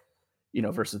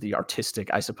 versus the artistic,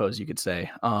 I suppose you could say.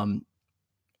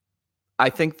 I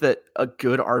think that a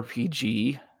good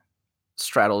RPG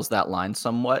straddles that line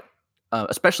somewhat,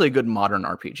 especially a good modern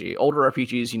RPG. Older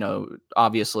RPGs,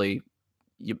 obviously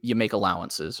you make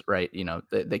allowances, right?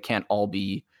 They can't all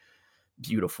be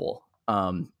beautiful.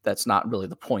 That's not really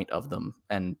the point of them.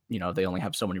 And, they only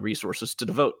have so many resources to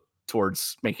devote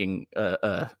towards making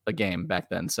a game back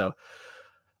then. So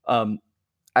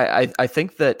I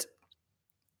think that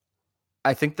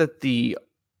the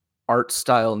art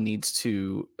style needs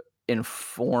to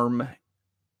inform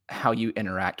how you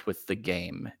interact with the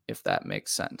game, if that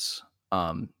makes sense.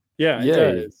 You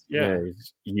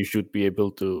should be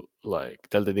able to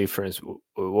tell the difference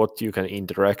what you can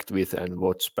interact with and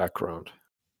what's background.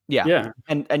 Yeah.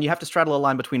 And you have to straddle a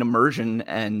line between immersion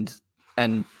and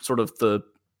sort of the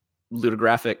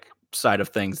ludographic side of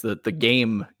things, the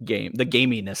game, the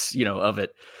gaminess, of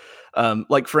it.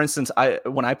 For instance,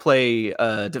 when I play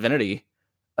Divinity,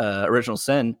 Original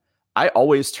Sin, I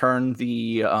always turn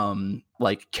the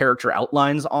character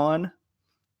outlines on,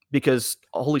 because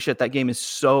holy shit, that game is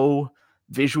so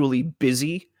visually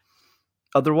busy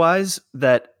otherwise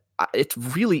that it's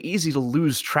really easy to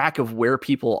lose track of where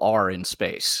people are in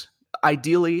space.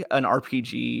 Ideally, an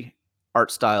RPG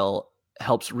art style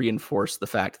helps reinforce the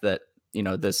fact that,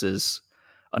 this is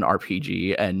an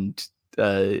RPG, and,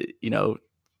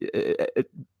 it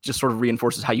just sort of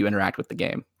reinforces how you interact with the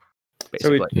game.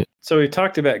 Basically. So we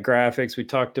talked about graphics. We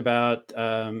talked about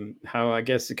how, I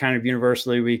guess, kind of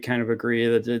universally we kind of agree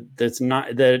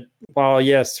that while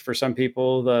yes, for some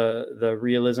people the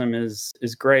realism is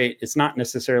great, it's not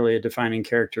necessarily a defining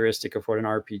characteristic of what an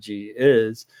RPG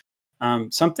is.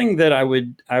 Something that I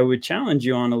would challenge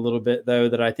you on a little bit, though,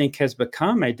 that I think has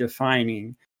become a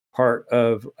defining part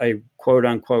of a quote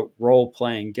unquote role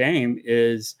playing game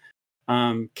is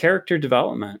character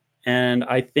development. And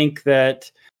I think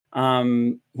that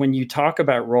when you talk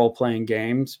about role-playing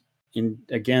games, and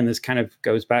again, this kind of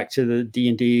goes back to the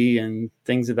D&D and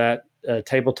things of that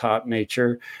tabletop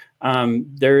nature,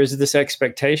 there is this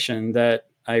expectation that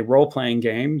a role-playing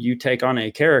game, you take on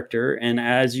a character, and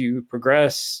as you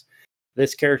progress,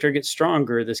 this character gets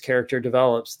stronger, this character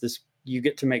develops, you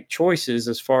get to make choices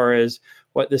as far as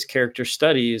what this character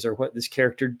studies or what this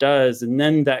character does, and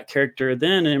then that character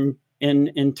then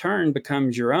in turn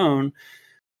becomes your own.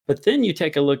 But then you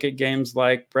take a look at games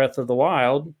like Breath of the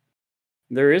Wild.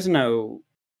 There is no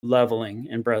leveling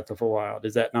in Breath of the Wild.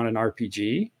 Is that not an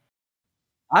RPG?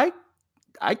 I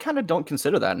kind of don't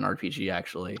consider that an RPG,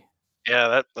 actually.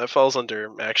 Yeah, that falls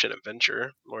under action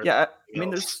adventure more. Yeah, I mean,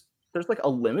 there's a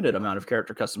limited amount of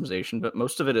character customization, but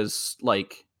most of it is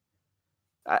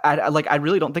I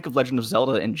really don't think of Legend of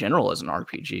Zelda in general as an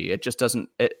RPG. It just doesn't.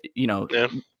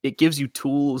 It gives you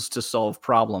tools to solve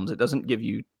problems. It doesn't give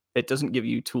you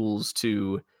tools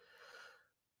to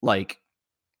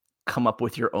come up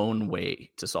with your own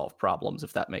way to solve problems,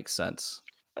 if that makes sense.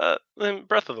 In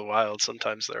Breath of the Wild,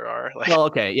 sometimes there are. Well,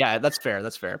 okay, yeah, that's fair.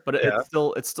 But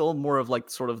it's still more of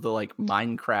sort of the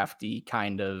Minecraft-y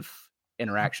kind of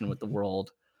interaction with the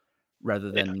world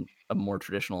rather than a more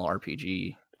traditional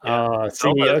RPG.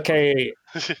 Okay.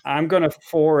 I'm going to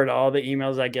forward all the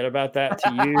emails I get about that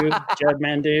to you, Jed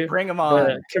Mandu. Bring them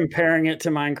on. Comparing it to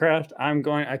Minecraft,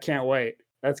 I can't wait.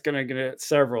 That's going to get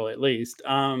several at least.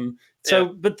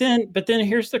 But then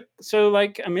here's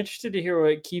I'm interested to hear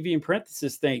what Kiwi and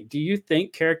Parenthesis think. Do you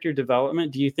think character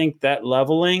development, do you think that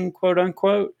leveling, quote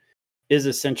unquote, is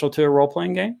essential to a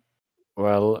role-playing game?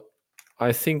 Well,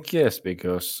 I think yes,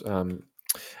 because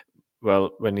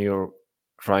when you're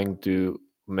trying to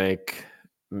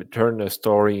turn a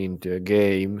story into a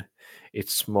game,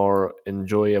 it's more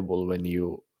enjoyable when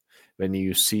you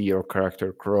see your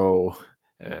character grow.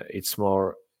 It's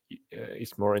more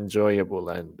enjoyable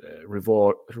and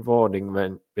rewarding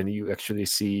when you actually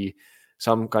see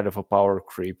some kind of a power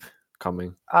creep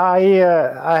coming. I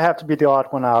have to be the odd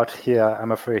one out here,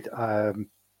 I'm afraid. I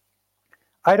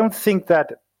don't think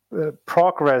that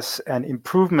progress and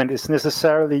improvement is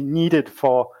necessarily needed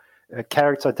for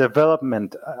character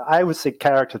development. I would say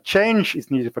character change is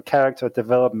needed for character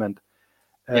development.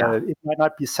 It might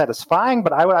not be satisfying,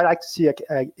 but I would like to see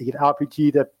an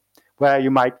RPG where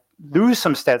you might lose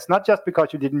some stats, not just because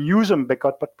you didn't use them, but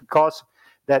because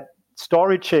that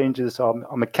story changes or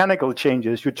mechanical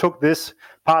changes. You took this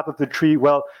part of the tree.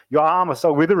 Well, your arms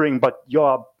are withering, but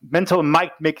your mental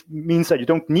might means that you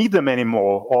don't need them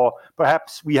anymore. Or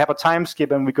perhaps we have a time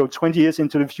skip and we go 20 years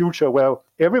into the future where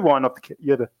every one of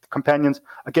the companions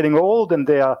are getting old and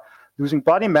they are losing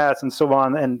body mass and so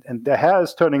on, and their hair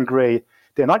is turning gray.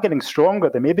 They're not getting stronger.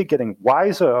 They may be getting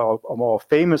wiser or more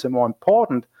famous and more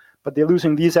important, but they're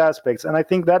losing these aspects. And I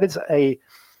think that is a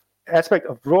aspect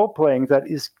of role-playing that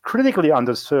is critically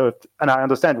underserved. And I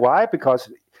understand why,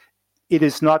 because it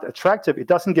is not attractive. It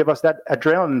doesn't give us that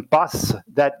adrenaline buzz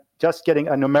that just getting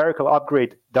a numerical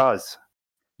upgrade does.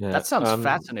 Yeah. That sounds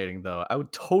fascinating, though. I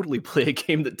would totally play a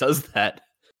game that does that.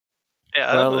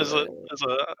 Yeah, Well, there's a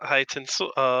high-tense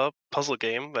puzzle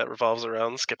game that revolves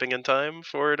around skipping in time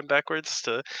forward and backwards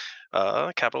to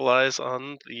capitalize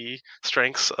on the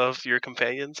strengths of your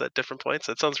companions at different points.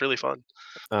 That sounds really fun.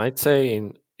 I'd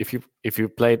say if you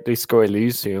play Disco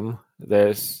Elysium,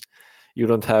 you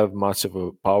don't have much of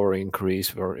a power increase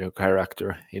for your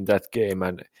character in that game,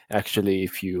 and actually,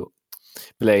 if you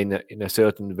play in a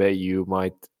certain way, you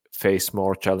might face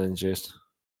more challenges.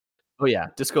 Oh yeah,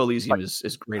 Disco Elysium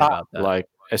is great about that. Like,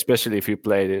 especially if you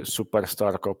play the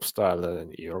Superstar Cop style,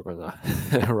 then you're gonna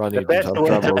run The into best way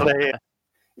to trouble. play it.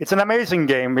 It's an amazing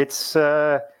game. It's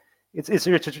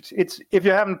if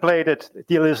you haven't played it,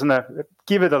 dear listener,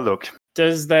 give it a look.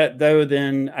 Does that though?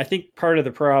 Then I think part of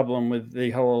the problem with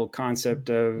the whole concept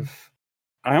of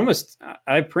I almost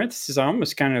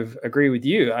kind of agree with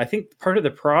you. I think part of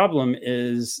the problem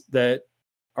is that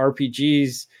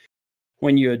RPGs,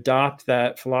 when you adopt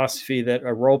that philosophy that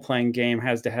a role-playing game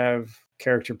has to have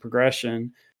character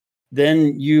progression,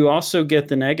 then you also get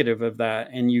the negative of that.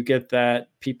 And you get that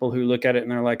people who look at it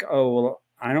and they're like, oh, well,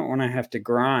 I don't want to have to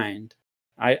grind.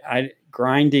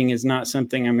 Grinding is not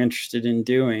something I'm interested in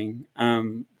doing.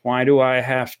 Why do I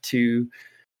have to?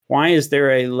 Why is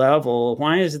there a level?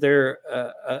 Why is there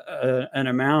an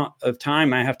amount of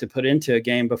time I have to put into a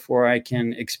game before I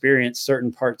can experience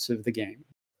certain parts of the game?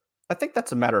 I think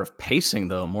that's a matter of pacing,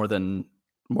 though, more than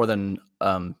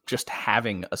just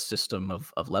having a system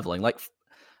of leveling. Like,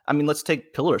 I mean, let's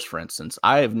take Pillars for instance.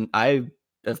 I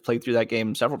have played through that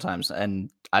game several times, and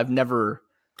I've never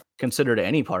considered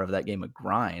any part of that game a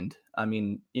grind. I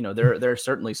mean, there are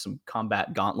certainly some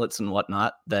combat gauntlets and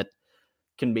whatnot that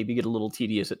can maybe get a little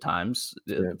tedious at times.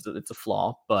 Yeah. It's a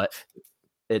flaw, but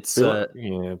it's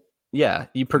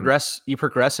you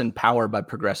progress in power by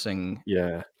progressing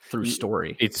through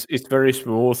story. It's very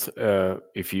smooth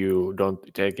if you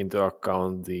don't take into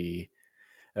account the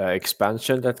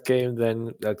expansion that came.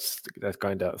 Then that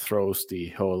kind of throws the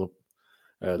whole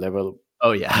level.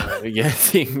 Oh yeah,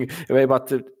 thing away. But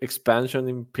the expansion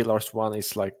in Pillars 1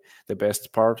 is like the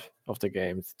best part of the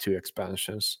game. 2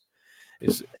 expansions.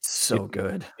 It's so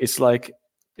good. It's like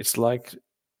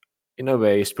in a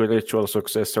way spiritual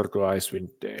successor to Icewind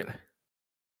Dale.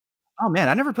 Oh man,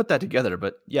 I never put that together,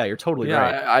 but yeah, you're totally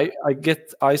right. I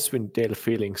get Icewind Dale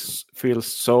feels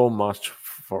so much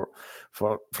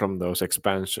from those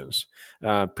expansions.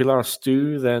 Pillars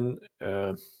 2, then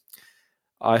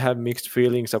I have mixed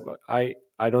feelings about. I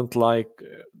don't like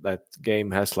that game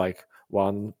has like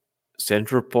one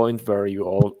center point where you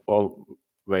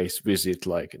always visit,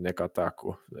 like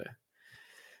Nekataku.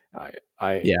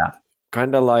 I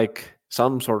kind of like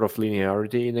some sort of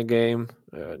linearity in a game,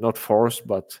 not forced,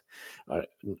 but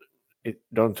it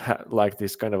don't like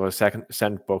this kind of a second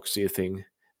sandboxy thing.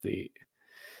 The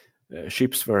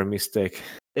ships were a mistake.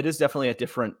 It is definitely a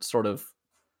different sort of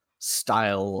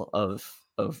style of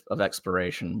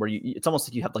exploration where it's almost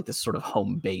like you have like this sort of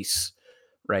home base,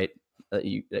 right? That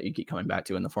you keep coming back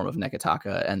to in the form of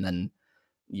Nekataka, and then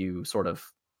you sort of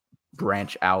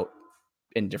branch out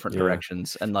in different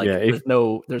directions. And like there's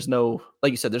no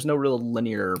like you said, there's no real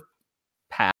linear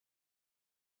path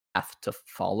to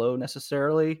follow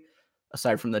necessarily,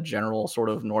 aside from the general sort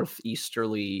of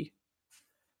northeasterly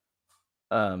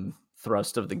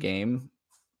thrust of the game.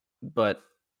 But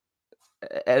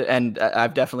and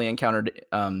I've definitely encountered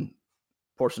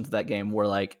portions of that game where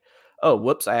like, oh,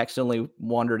 whoops, I accidentally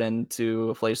wandered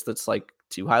into a place that's like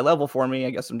too high level for me.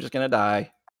 I guess I'm just gonna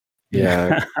die.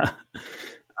 Yeah.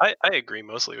 I agree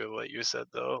mostly with what you said,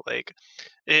 though. Like,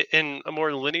 in a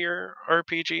more linear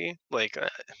RPG, like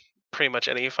pretty much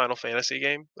any Final Fantasy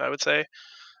game, I would say,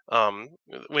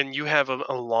 when you have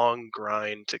a long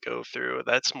grind to go through,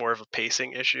 that's more of a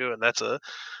pacing issue, and that's a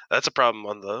problem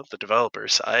on the developer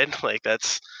side. Like that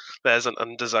is an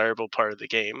undesirable part of the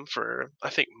game for,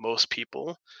 I think, most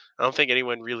people. I don't think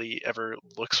anyone really ever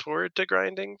looks forward to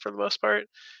grinding for the most part.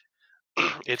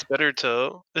 It's better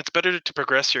to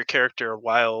progress your character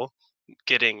while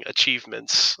getting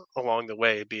achievements along the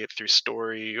way, be it through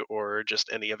story or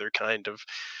just any other kind of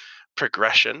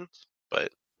progression.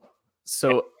 But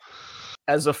So,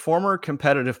 as a former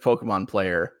competitive Pokemon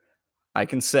player, I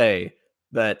can say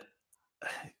that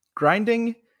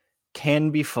grinding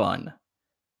can be fun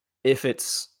if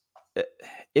it's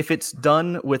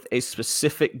done with a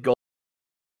specific goal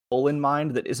in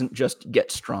mind that isn't just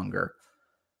get stronger.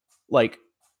 Like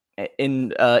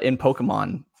in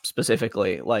Pokemon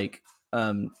specifically, like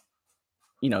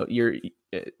you're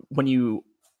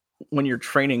when you're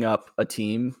training up a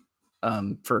team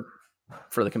for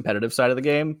the competitive side of the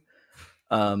game,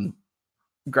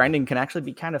 grinding can actually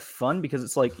be kind of fun because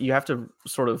it's like you have to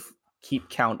sort of keep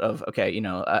count of, okay,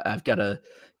 I've got to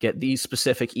get these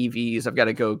specific EVs. I've got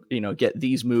to go, get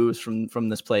these moves from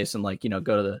this place and like,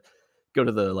 go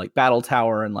to the like battle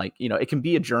tower and like, it can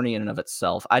be a journey in and of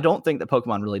itself. I don't think that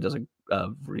Pokemon really does a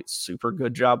super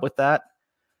good job with that.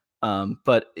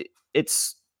 But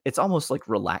it's almost like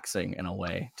relaxing in a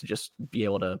way to just be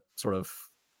able to sort of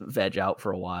veg out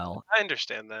for a while. I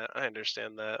understand that.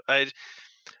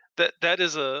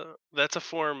 That's a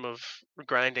form of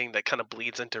grinding that kind of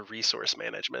bleeds into resource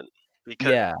management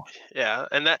because Yeah.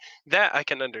 and that I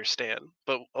can understand,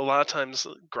 but a lot of times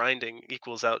grinding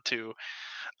equals out to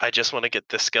I just want to get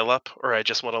this skill up or I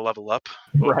just want to level up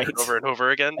over Right. and over and over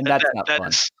again. And that's not that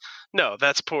fun. No,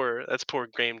 that's poor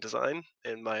game design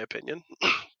in my opinion.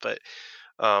 But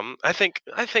I think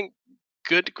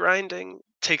good grinding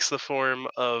takes the form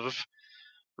of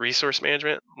resource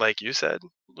management, like you said,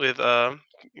 with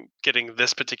getting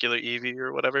this particular EV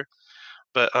or whatever.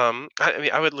 But I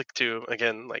mean, I would look to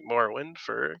again like Morrowind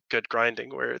for good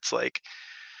grinding, where it's like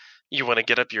you want to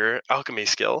get up your alchemy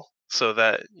skill so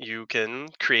that you can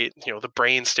create, the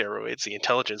brain steroids, the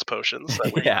intelligence potions,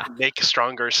 that way you Yeah. can make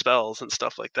stronger spells and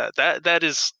stuff like that. That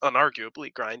is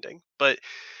unarguably grinding, but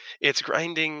it's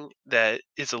grinding that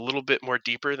is a little bit more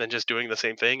deeper than just doing the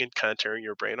same thing and kind of tearing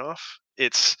your brain off.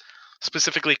 It's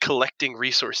specifically collecting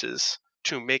resources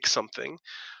to make something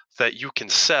that you can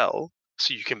sell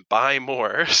so you can buy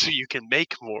more, so you can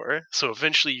make more, so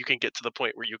eventually you can get to the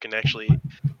point where you can actually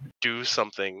do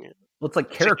something Well, it's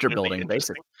like character particularly building,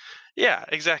 interesting. basically. Yeah,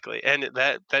 exactly. And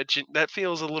that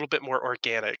feels a little bit more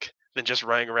organic than just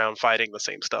running around fighting the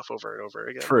same stuff over and over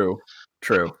again. True.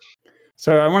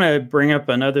 So I want to bring up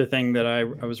another thing that I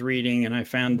was reading, and I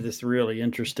found this really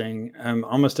interesting,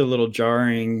 almost a little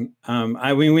jarring.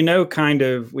 I mean, we know kind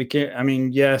of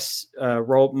yes,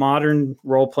 modern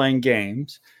role playing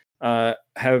games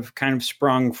have kind of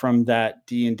sprung from that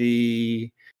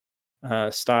D&D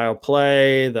style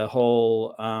play, the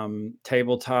whole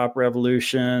tabletop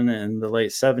revolution in the late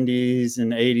 70s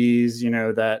and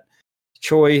 80s. That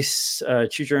choose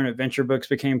your own adventure books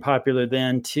became popular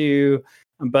then too.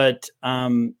 But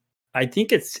I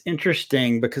think it's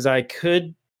interesting because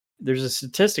there's a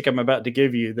statistic I'm about to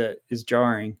give you that is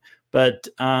jarring, but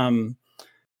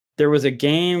there was a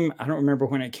game, I don't remember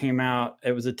when it came out.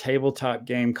 It was a tabletop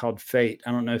game called Fate.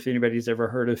 I don't know if anybody's ever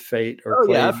heard of Fate or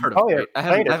played. Yeah, I've heard of Fate. I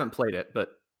haven't played it, but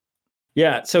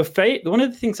yeah. So Fate, one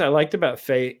of the things I liked about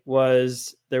Fate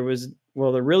was there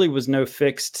really was no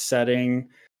fixed setting,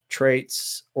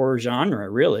 traits, or genre,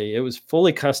 really. It was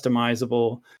fully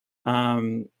customizable.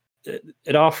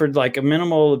 It offered like a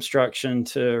minimal obstruction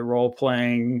to role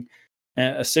playing,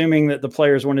 assuming that the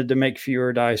players wanted to make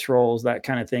fewer dice rolls, that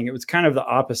kind of thing. It was kind of the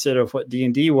opposite of what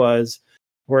D&D was,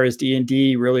 whereas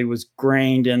D&D really was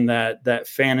grained in that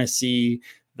fantasy,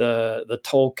 the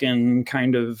Tolkien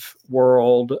kind of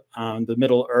world, the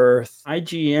Middle Earth.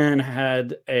 IGN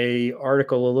had a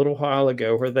article a little while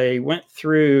ago where they went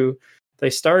through.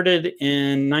 They started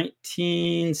in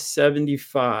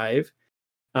 1975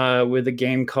 with a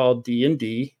game called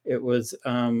D&D. It was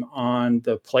on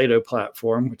the Plato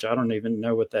platform, which I don't even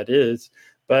know what that is,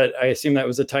 but I assume that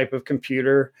was a type of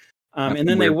computer. And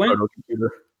then they went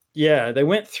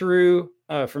through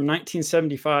from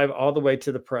 1975 all the way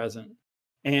to the present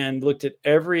and looked at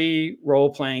every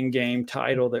role-playing game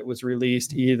title that was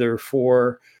released either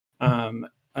for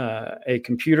a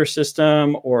computer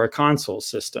system or a console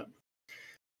system.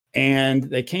 And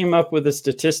they came up with a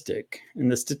statistic. And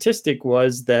the statistic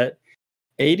was that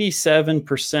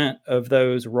 87% of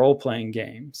those role-playing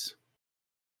games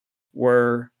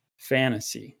were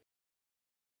fantasy.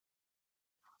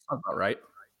 Sounds about right.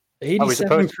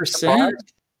 87%?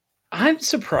 I'm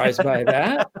surprised by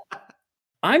that.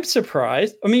 I'm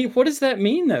surprised. I mean, what does that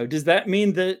mean, though? Does that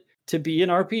mean that to be an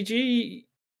RPG,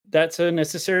 that's a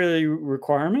necessarily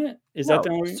requirement? Is that the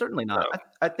only? Certainly not. No.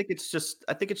 I think it's just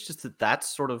that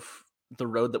that's sort of the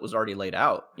road that was already laid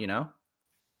out.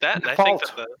 That, and I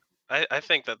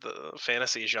think that the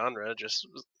fantasy genre just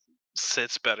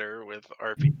sits better with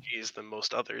RPGs than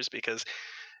most others, because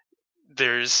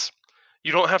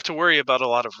you don't have to worry about a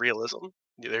lot of realism.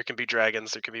 There can be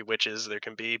dragons, there can be witches, there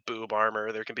can be boob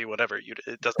armor, there can be whatever.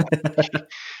 It doesn't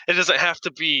it doesn't have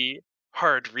to be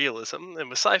hard realism. And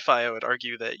with sci-fi, I would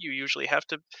argue that you usually have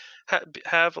to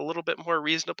have a little bit more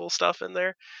reasonable stuff in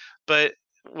there. But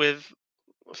with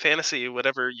fantasy,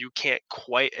 whatever you can't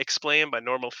quite explain by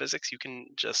normal physics, you can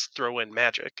just throw in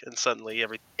magic, and suddenly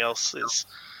everything else is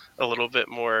a little bit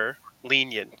more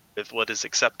lenient with what is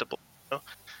acceptable. You know?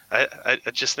 I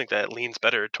just think that leans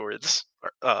better towards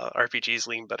RPGs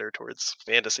lean better towards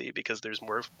fantasy because there's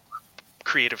more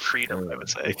creative freedom, I would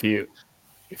say.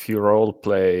 If you role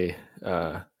play,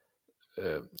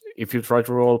 if you try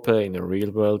to role play in the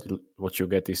real world, what you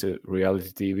get is a reality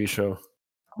TV show.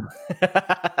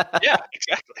 Yeah,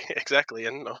 exactly.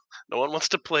 And no one wants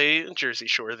to play Jersey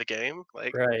Shore, the game.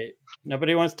 Like, right.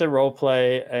 Nobody wants to role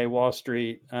play a Wall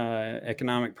Street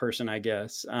economic person, I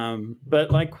guess.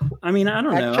 But like, I mean, I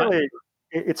don't know. Actually,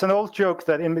 it's an old joke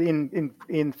that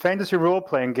in fantasy role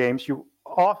playing games, you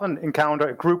often encounter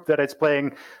a group that is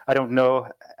playing, I don't know,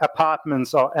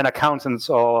 apartments or an accountants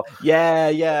or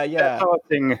yeah that sort of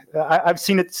thing. I've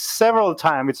seen it several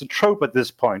times. It's a trope at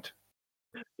this point.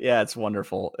 Yeah, it's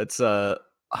wonderful. It's oh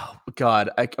god,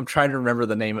 I'm trying to remember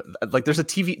the name. Like, there's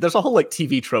a whole like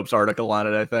TV tropes article on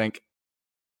it, I think.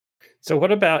 So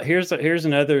what about here's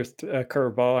another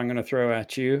curveball I'm going to throw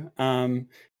at you.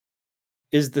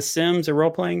 Is The Sims a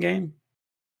role playing game,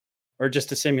 or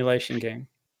just a simulation game?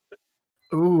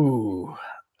 Ooh,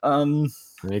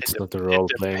 it's not a role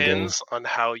playing game. It depends on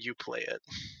how you play it,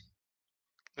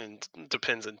 and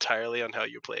depends entirely on how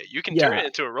you play it. You can turn it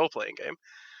into a role playing game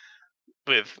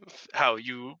with how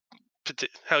you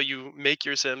make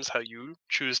your Sims, how you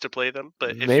choose to play them.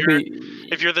 But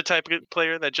if you're the type of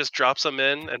player that just drops them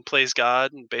in and plays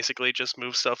God and basically just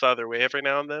moves stuff out of their way every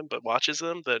now and then, but watches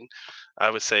them, then I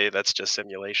would say that's just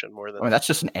simulation more than. I mean, that's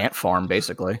just an ant farm,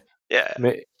 basically. Yeah.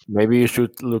 Maybe you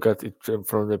should look at it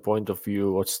from the point of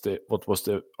view what was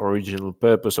the original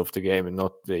purpose of the game, and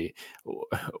not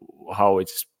how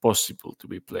it's possible to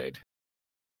be played.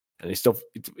 And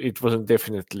it wasn't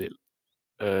definitely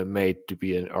made to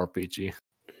be an RPG.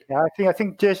 Yeah, I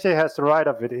think JJ has the right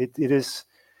of it.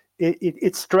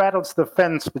 It straddles the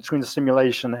fence between the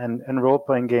simulation and role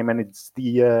playing game, and it's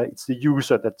the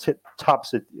user that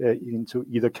tops it into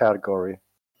either category.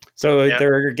 So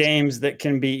there are games that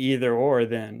can be either or.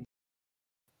 Then,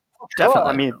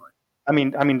 definitely. I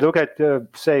mean, look at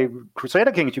say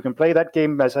Crusader Kings. You can play that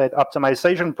game as an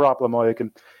optimization problem, or you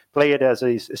can play it as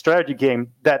a strategy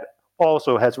game that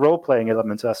also has role-playing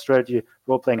elements, a strategy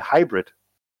role-playing hybrid.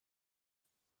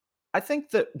 I think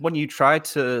that when you try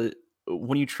to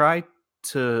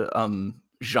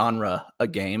genre a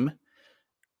game,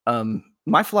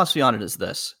 my philosophy on it is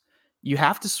this: you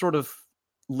have to sort of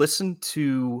listen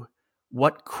to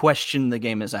what question the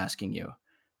game is asking you.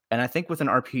 And I think with an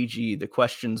RPG, the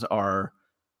questions are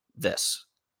this: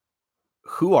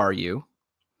 who are you?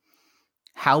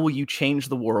 How will you change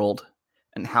the world?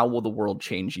 And how will the world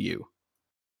change you?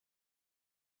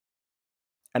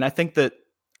 And I think that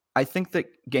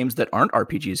games that aren't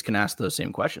RPGs can ask those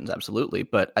same questions, absolutely.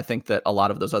 But I think that a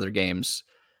lot of those other games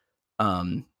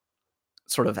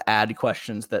sort of add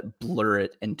questions that blur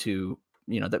it into,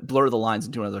 that blur the lines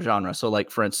into another genre. So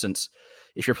like, for instance,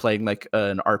 if you're playing like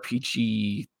an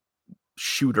RPG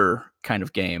shooter kind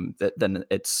of game, then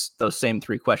it's those same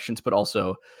three questions, but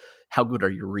also how good are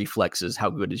your reflexes? How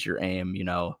good is your aim?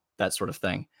 That sort of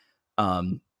thing.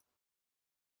 And,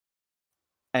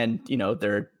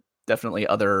 there are definitely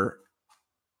other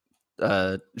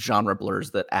genre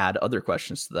blurs that add other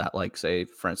questions to that. Like, say,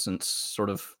 for instance,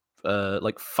 sort of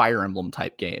like Fire Emblem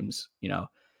type games,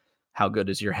 how good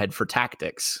is your head for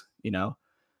tactics,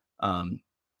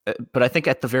 but I think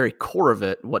at the very core of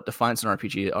it, what defines an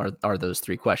RPG are those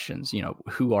three questions.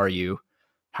 Who are you?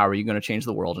 How are you going to change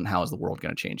the world? And how is the world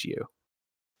going to change you?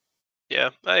 Yeah,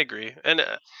 I agree. And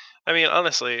I mean,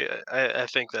 honestly, I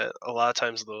think that a lot of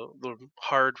times the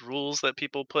hard rules that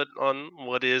people put on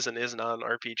what is and is not an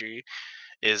RPG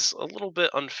is a little bit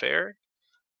unfair,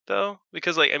 though,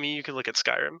 because like, I mean, you could look at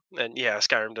Skyrim, and yeah,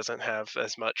 Skyrim doesn't have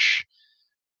as much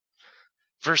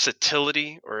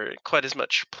versatility or quite as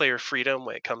much player freedom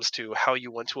when it comes to how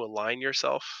you want to align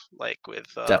yourself, like with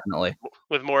definitely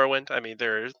with Morrowind. I mean,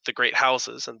 there are the great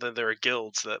houses, and then there are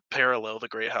guilds that parallel the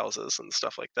great houses and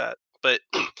stuff like that. But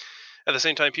at the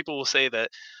same time, people will say that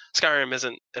Skyrim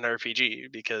isn't an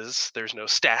RPG because there's no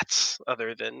stats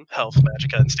other than health,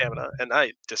 magicka, and stamina. And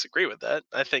I disagree with that.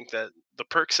 I think that the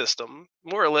perk system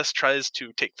more or less tries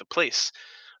to take the place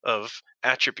of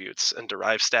attributes and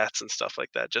derive stats and stuff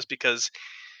like that, just because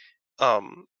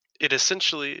it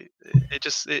essentially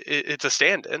it's a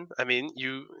stand-in. I mean,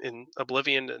 you in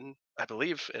Oblivion and I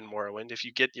believe in Morrowind, if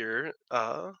you get your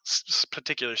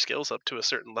particular skills up to a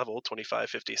certain level, 25,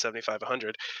 50, 75,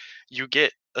 100, you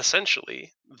get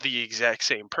essentially the exact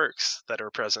same perks that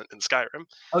are present in Skyrim.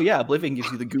 Oh yeah, Oblivion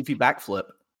gives you the goofy backflip.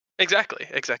 Exactly.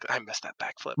 I missed that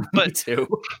backflip. Me But too.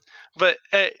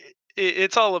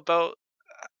 it's all about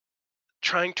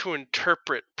trying to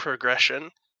interpret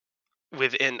progression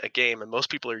within a game, and most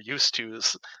people are used to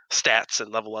stats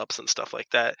and level ups and stuff like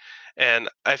that, and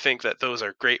I think that those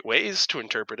are great ways to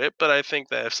interpret it. But I think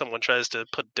that if someone tries to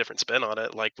put a different spin on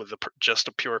it, like with just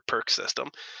a pure perk system,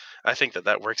 I think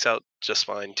that works out just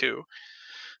fine too.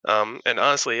 And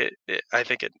honestly, I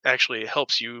think it actually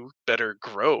helps you better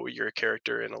grow your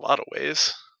character in a lot of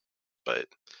ways. But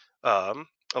a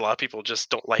lot of people just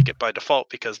don't like it by default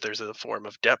because there's a form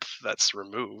of depth that's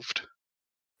removed.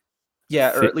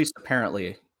 Yeah, or at least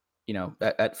apparently,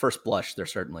 at first blush, there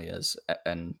certainly is.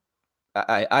 And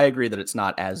I agree that it's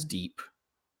not as deep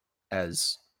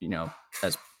as,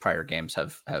 as prior games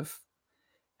have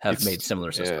made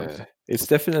similar systems. Yeah, it's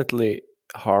definitely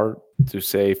hard to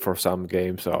say for some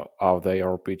games are they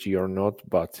RPG or not,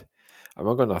 but I'm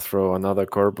not gonna throw another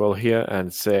curveball here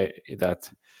and say that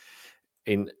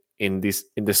in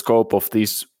the scope of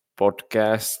this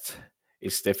podcast,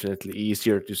 it's definitely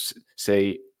easier to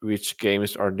say which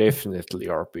games are definitely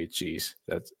RPGs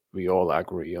that we all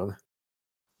agree on.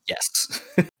 Yes.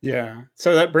 Yeah.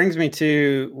 So that brings me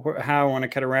to how I want to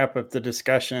kind of wrap up the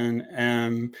discussion.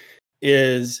 I'm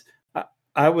going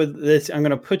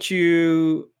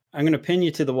to pin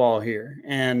you to the wall here,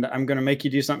 and I'm going to make you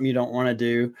do something you don't want to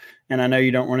do. And I know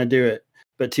you don't want to do it,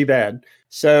 but too bad.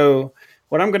 So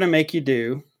what I'm going to make you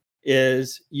do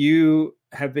is you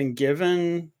have been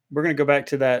given, we're going to go back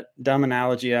to that dumb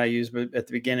analogy I used at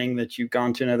the beginning, that you've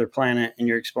gone to another planet and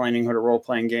you're explaining what a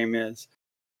role-playing game is.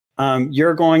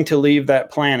 You're going to leave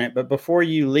that planet, but before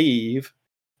you leave,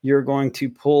 you're going to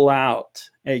pull out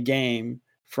a game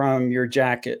from your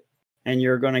jacket and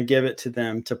you're going to give it to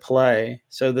them to play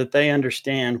so that they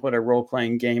understand what a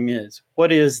role-playing game is.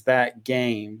 What is that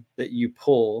game that you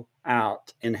pull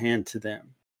out and hand to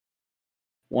them?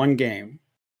 One game.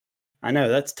 I know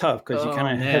that's tough because you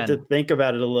kind of had to think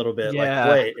about it a little bit. Yeah.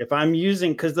 Like, wait, if I'm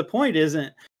using, because the point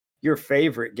isn't your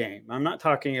favorite game. I'm not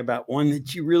talking about one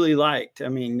that you really liked. I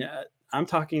mean, I'm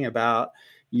talking about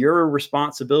your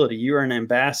responsibility. You are an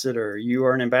ambassador. You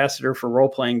are an ambassador for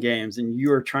role-playing games, and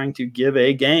you are trying to give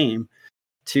a game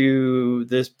to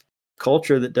this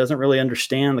culture that doesn't really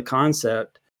understand the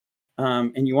concept.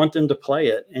 And you want them to play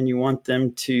it, and you want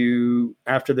them to,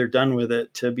 after they're done with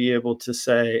it, to be able to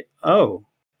say, oh,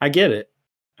 I get it.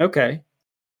 Okay.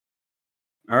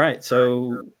 All right.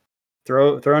 So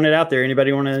throwing it out there.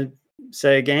 Anybody want to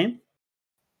say a game?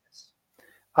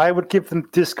 I would give them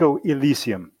Disco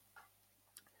Elysium.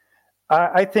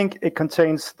 I think it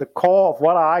contains the core of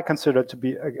what I consider to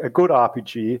be a good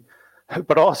RPG,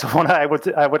 but also one I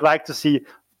would like to see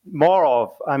more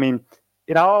of. I mean,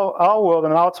 in our world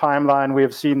and our timeline, we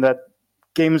have seen that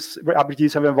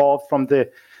RPGs have evolved from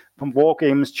war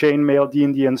games, chainmail,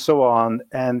 D&D, and so on.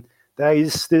 And there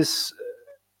is this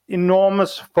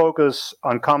enormous focus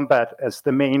on combat as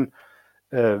the main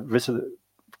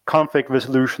conflict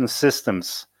resolution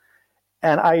systems.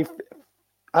 And I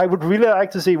would really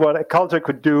like to see what a culture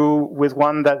could do with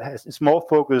one that is more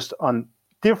focused on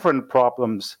different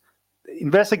problems,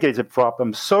 investigative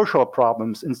problems, social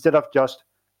problems, instead of just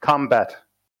combat.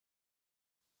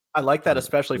 I like that,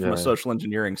 especially from a social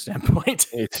engineering standpoint.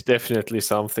 It's definitely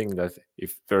something that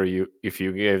if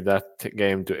you gave that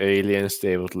game to aliens,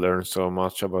 they would learn so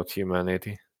much about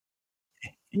humanity.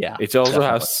 Yeah. It also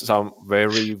has some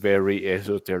very, very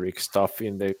esoteric stuff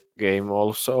in the game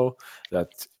also that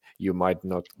you might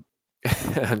not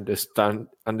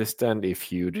understand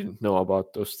if you didn't know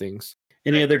about those things.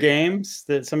 Any other games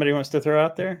that somebody wants to throw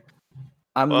out there?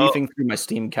 I'm leafing through my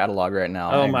Steam catalog right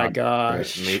now. Oh my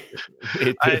gosh.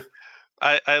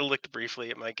 I looked briefly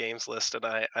at my games list and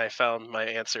I found my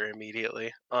answer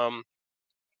immediately.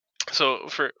 So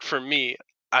for me,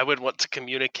 I would want to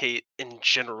communicate in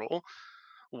general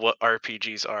what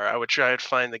RPGs are. I would try to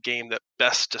find the game that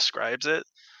best describes it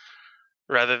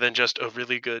rather than just a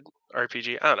really good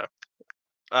RPG. I don't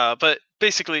know. But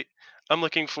basically, I'm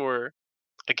looking for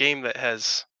a game that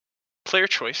has player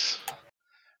choice,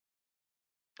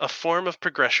 a form of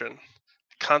progression,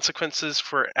 consequences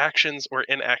for actions or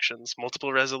inactions,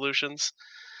 multiple resolutions,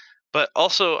 But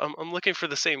also, I'm looking for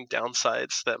the same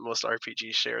downsides that most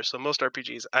RPGs share. So most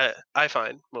RPGs, I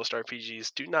find most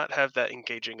RPGs do not have that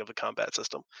engaging of a combat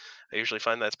system. I usually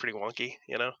find that's pretty wonky,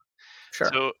 you know. Sure.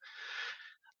 So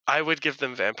I would give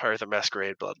them Vampire the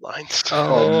Masquerade Bloodlines.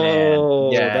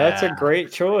 Oh, man. That's a Yeah.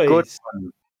 great choice. Good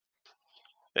one.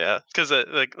 Yeah, because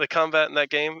the combat in that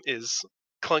game is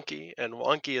clunky and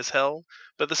wonky as hell,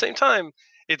 but at the same time,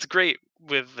 it's great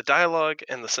with the dialogue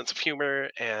and the sense of humor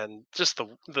and just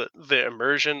the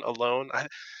immersion alone.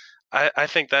 I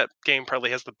think that game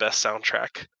probably has the best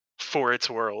soundtrack for its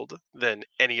world than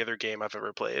any other game I've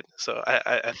ever played. So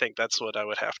I think that's what I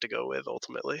would have to go with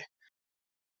ultimately.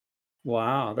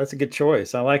 Wow, that's a good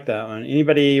choice. I like that one.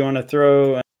 Anybody you want to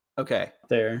throw Okay.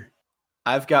 there?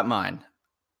 I've got mine.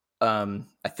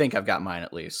 I think I've got mine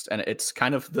at least, and it's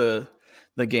kind of the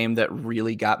game that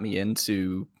really got me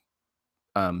into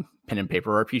pen and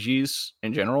paper RPGs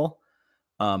in general,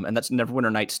 and that's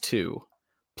Neverwinter Nights 2,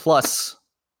 plus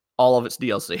all of its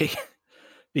DLC,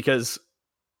 because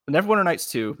Neverwinter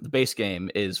Nights 2, the base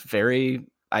game, is very,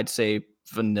 I'd say,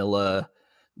 vanilla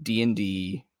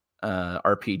D&D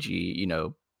RPG. You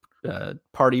know,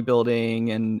 party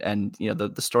building and you know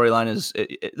the storyline is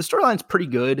the storyline's pretty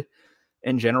good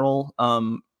in general.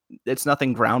 It's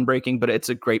nothing groundbreaking, but it's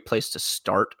a great place to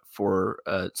start for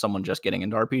someone just getting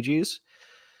into RPGs.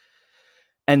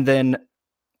 And then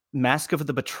Mask of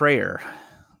the Betrayer,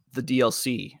 the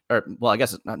DLC, or well, I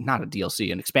guess it's not a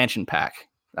DLC, an expansion pack.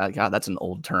 God, that's an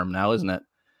old term now, isn't it?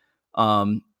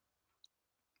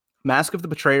 Mask of the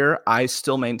Betrayer, I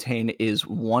still maintain, is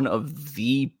one of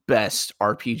the best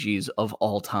RPGs of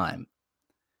all time.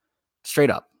 Straight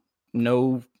up.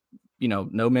 No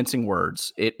mincing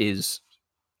words. It is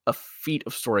a feat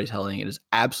of storytelling. It is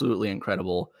absolutely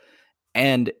incredible.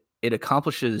 And it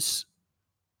accomplishes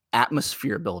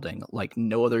atmosphere building like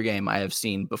no other game I have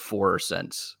seen before or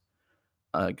since.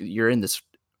 You're in this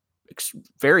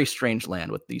very strange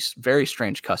land with these very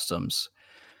strange customs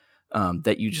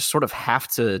that you just sort of have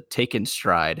to take in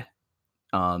stride.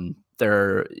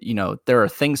 There are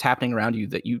things happening around you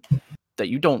that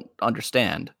you don't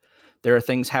understand. There are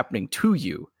things happening to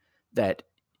you that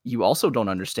you also don't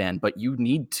understand, but you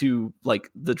need to, like,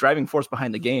 the driving force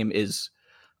behind the game is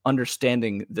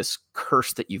understanding this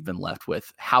curse that you've been left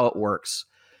with, how it works,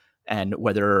 and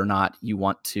whether or not you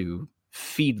want to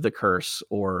feed the curse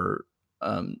or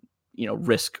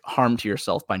risk harm to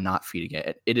yourself by not feeding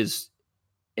it. It is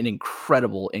an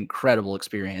incredible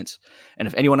experience. And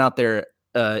if anyone out there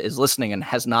is listening and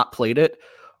has not played it,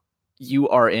 you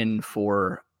are in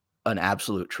for an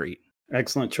absolute treat.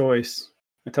 Excellent choice.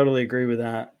 I totally agree with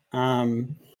that.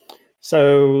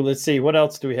 So let's see, what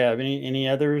else do we have? Any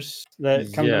others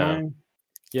that come to mind?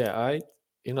 Yeah,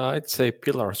 I'd say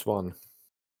Pillars 1.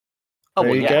 Oh,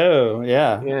 there you go.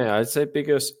 Yeah. Yeah, I'd say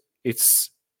because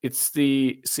it's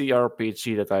the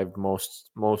CRPG that I've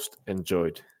most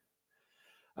enjoyed.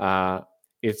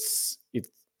 It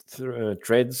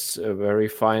treads a very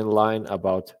fine line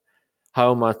about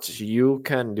how much you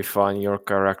can define your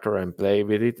character and play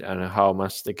with it, and how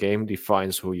much the game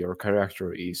defines who your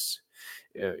character is.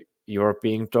 You're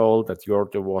being told that you're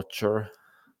the Watcher,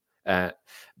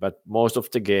 but most of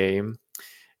the game,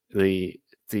 the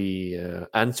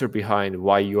answer behind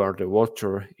why you are the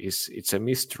Watcher it's a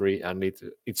mystery, and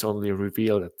it's only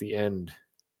revealed at the end.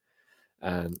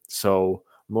 And so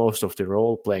most of the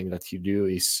role playing that you do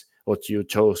is what you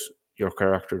chose your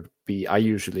character to be. I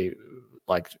usually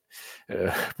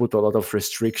put a lot of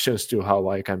restrictions to how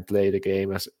I can play the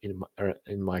game as in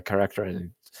my character, and it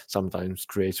sometimes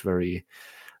creates very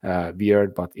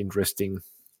weird but interesting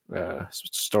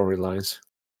storylines.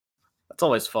 That's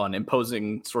always fun,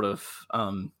 imposing sort of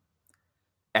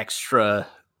extra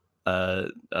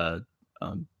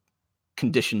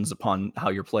conditions upon how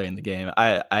you're playing the game.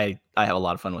 I have a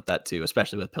lot of fun with that too,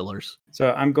 especially with Pillars.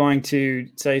 So I'm going to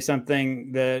say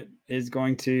something that is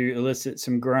going to elicit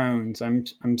some groans.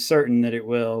 I'm certain that it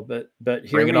will, but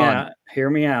hear me out. Hear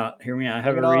me out. I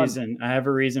have a reason. I have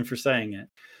a reason for saying it.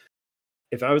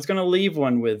 If I was going to leave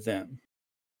one with them,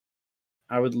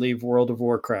 I would leave World of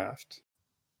Warcraft.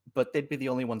 But they'd be the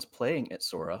only ones playing it,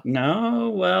 Sora. No,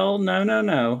 well,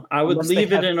 no. I would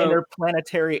leave it in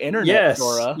interplanetary internet, yes,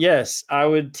 Sora. Yes, I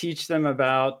would teach them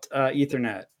about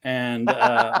Ethernet, and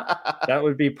that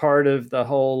would be part of the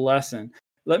whole lesson.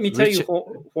 Let me tell you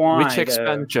why. Which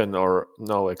expansion or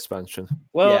no expansion?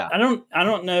 Well, yeah. I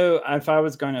don't know if I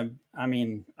was going to. I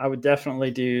mean, I would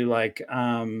definitely do like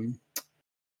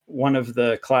one of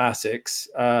the classics.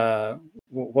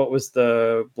 What was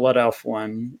the Blood Elf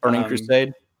one? Burning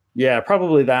Crusade. Yeah,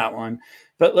 probably that one.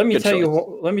 But let me tell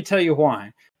you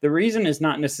why. the reason is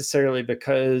not necessarily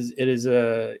because it is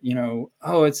a,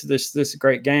 it's this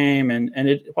great game. And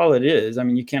while it is, I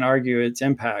mean, you can't argue its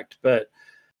impact, but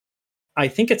I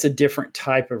think it's a different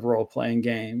type of role-playing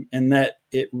game in that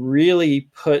it really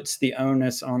puts the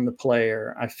onus on the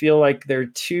player. I feel like I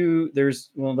don't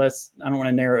want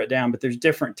to narrow it down, but there's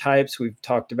different types we've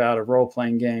talked about of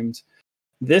role-playing games.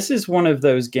 This is one of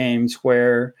those games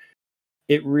where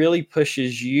it really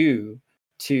pushes you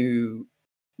to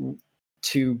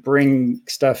bring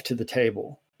stuff to the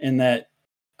table, in that,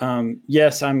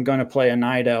 yes, I'm going to play a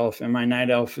night elf, and my night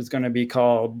elf is going to be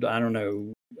called, I don't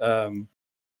know,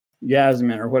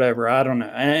 Yasmin or whatever. I don't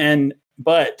know.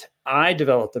 But I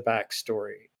develop the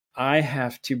backstory. I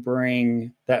have to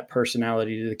bring that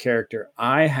personality to the character.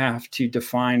 I have to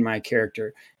define my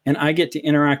character, and I get to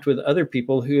interact with other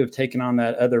people who have taken on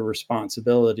that other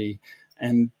responsibility,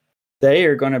 and they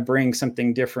are going to bring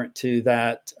something different to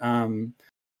that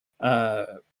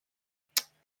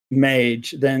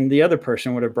mage than the other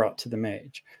person would have brought to the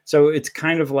mage. So it's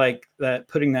kind of like that,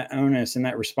 putting that onus and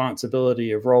that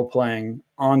responsibility of role playing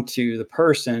onto the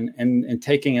person and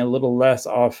taking a little less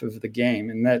off of the game.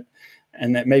 And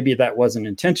that maybe that wasn't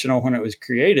intentional when it was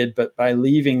created, but by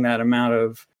leaving that amount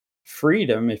of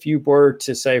freedom, if you were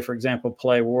to say, for example,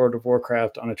 play World of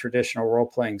Warcraft on a traditional role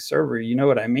playing server, you know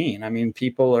what I mean? I mean,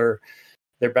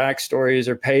 their backstories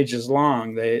are pages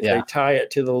long. They tie it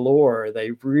to the lore.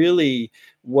 They've really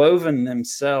woven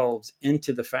themselves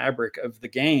into the fabric of the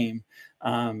game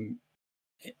in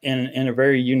a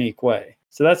very unique way.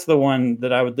 So that's the one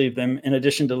that I would leave them, in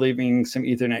addition to leaving some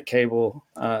Ethernet cable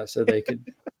so they could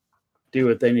do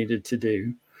what they needed to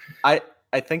do. I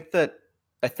think that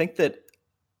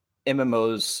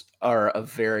MMOs are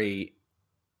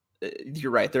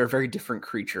you're right. They're a very different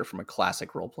creature from a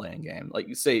classic role-playing game. Like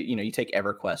you say, you take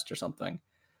EverQuest or something,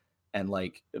 and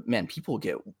like, man, people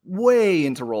get way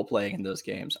into role-playing in those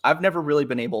games. I've never really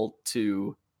been able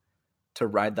to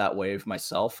ride that wave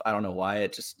myself. I don't know why.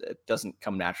 It doesn't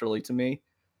come naturally to me.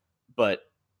 But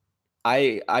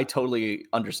I totally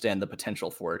understand the potential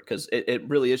for it, because it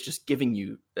really is just giving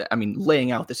you,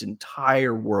 laying out this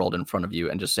entire world in front of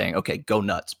you and just saying, okay, go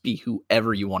nuts, be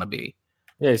whoever you want to be.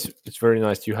 Yeah, it's very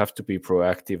nice. You have to be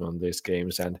proactive on these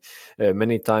games, and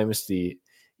many times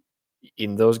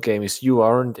in those games you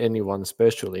aren't anyone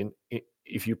special.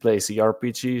 If you play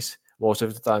CRPGs, most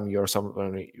of the time you're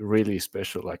someone really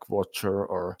special, like Watcher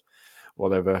or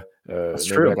whatever,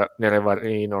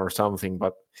 Nerevarine or something.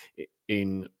 But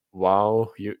in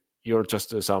WoW, you're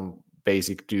just some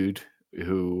basic dude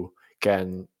who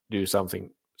can do something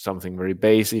very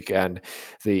basic, and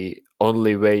the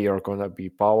only way you're gonna be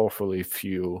powerful if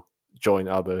you join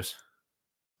others.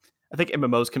 I think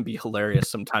MMOs can be hilarious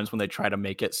sometimes when they try to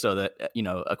make it so that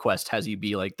a quest has you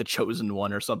be like the chosen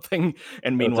one or something,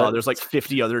 and meanwhile there's like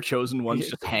 50 other chosen ones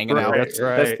just hanging out. That's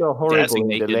so horrible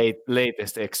in the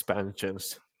latest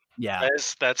expansions. Yeah,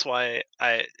 that's why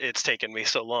it's taken me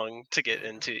so long to get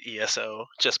into ESO,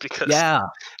 just because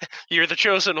you're the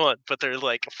chosen one, but there's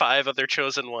like 5 other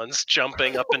chosen ones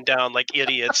jumping up and down like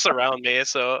idiots around me.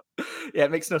 So yeah,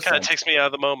 it makes no sense. Kind of takes me out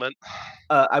of the moment.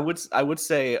 I would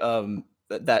say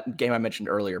that game I mentioned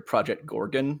earlier, Project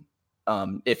Gorgon.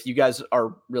 If you guys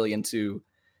are really into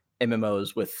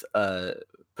MMOs with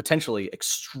potentially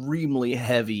extremely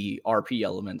heavy RP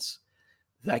elements,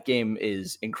 that game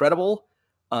is incredible.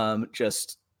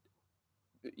 Just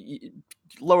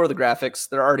lower the graphics.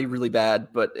 They're already really bad,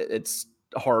 but it's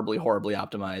horribly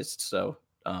optimized. So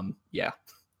yeah.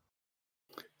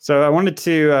 So I wanted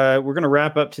to, we're going to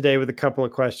wrap up today with a couple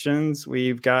of questions.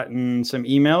 We've gotten some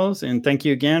emails, and thank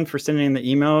you again for sending in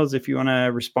the emails. If you want to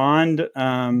respond,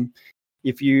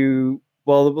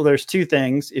 there's 2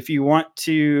 things. If you want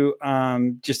to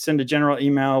just send a general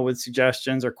email with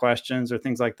suggestions or questions or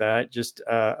things like that, just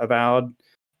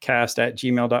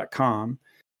avowedcast@gmail.com.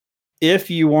 If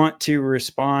you want to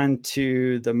respond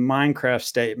to the Minecraft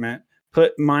statement,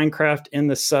 put Minecraft in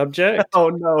the subject. Oh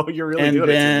no, you're really doing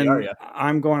it to me, are you?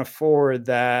 I'm going to forward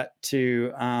that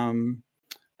to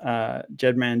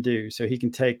Jed Mandu, so he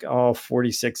can take all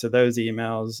 46 of those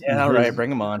emails. Yeah, all right,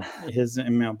 bring them on. His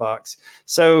email box.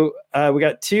 So we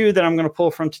got 2 that I'm going to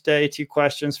pull from today, 2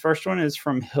 questions. First one is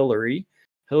from Hillary.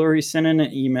 Hillary sent in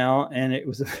an email, and it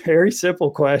was a very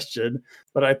simple question,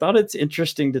 but I thought it's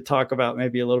interesting to talk about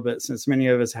maybe a little bit, since many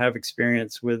of us have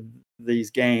experience with these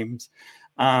games.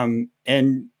 And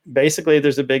basically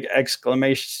there's a big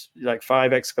exclamation, like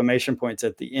 5 exclamation points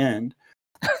at the end.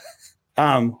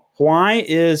 Why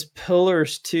is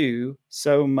Pillars 2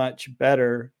 so much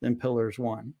better than Pillars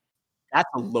 1? That's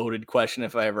a loaded question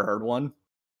if I ever heard one.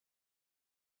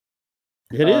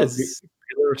 It is.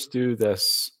 Pillars 2,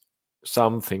 there's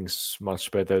some things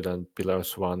much better than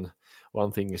Pillars 1.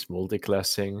 One thing is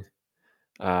multiclassing.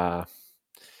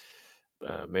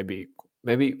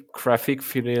 Maybe graphic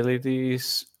fidelity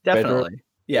is better. Definitely.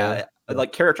 Yeah,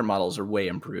 like character models are way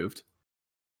improved.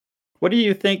 What do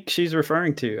you think she's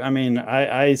referring to? I mean,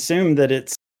 I assume that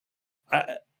it's.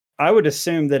 I would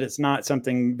assume that it's not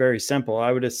something very simple.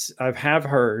 I have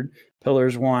heard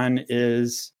Pillars 1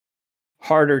 is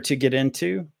harder to get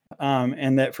into,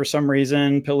 and that for some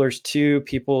reason Pillars 2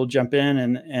 people jump in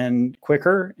and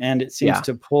quicker, and it seems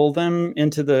to pull them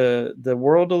into the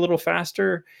world a little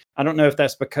faster. I don't know if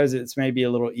that's because it's maybe a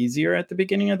little easier at the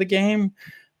beginning of the game.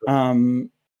 I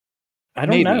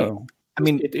don't know. I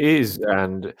mean, it is,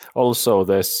 and also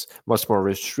there's much more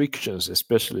restrictions,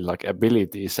 especially like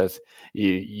abilities that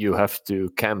you have to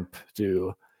camp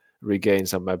to regain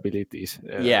some abilities.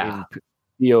 In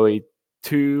PoE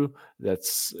 2,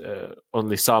 that's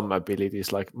only some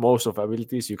abilities. Like most of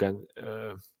abilities, you can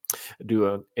do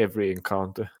on every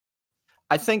encounter.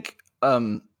 I think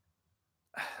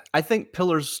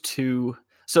Pillars 2.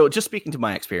 So just speaking to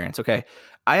my experience, okay,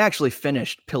 I actually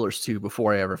finished Pillars 2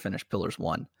 before I ever finished Pillars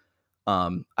 1.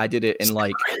 I did it in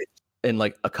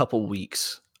like a couple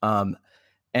weeks. And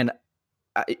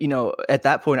at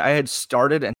that point I had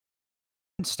started and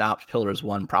stopped Pillars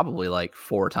 1 probably like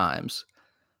 4 times.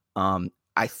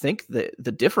 I think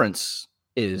the difference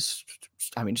is,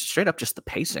 I mean, straight up just the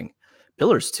pacing.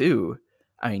 Pillars 2,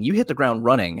 I mean, you hit the ground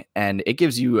running, and it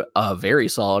gives you a very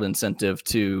solid incentive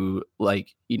to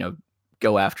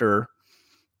go after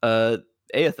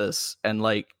Aethys and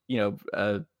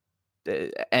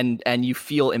and you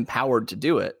feel empowered to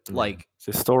do it. Like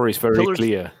the story is very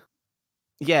clear.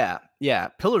 Yeah.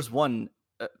 Pillars 1,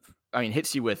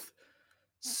 hits you with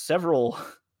several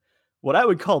what I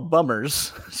would call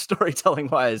bummers, storytelling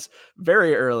wise,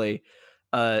 very early.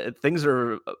 Things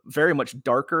are very much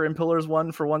darker in Pillars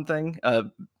 1 for one thing,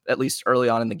 at least early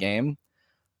on in the game.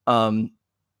 And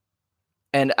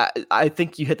I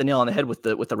think you hit the nail on the head with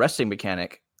the resting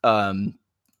mechanic.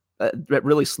 It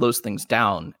really slows things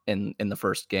down in the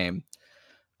first game,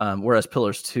 whereas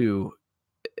Pillars 2,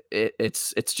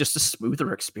 it's just a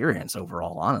smoother experience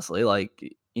overall. Honestly,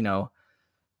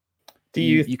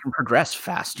 you can progress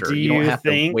faster. You don't have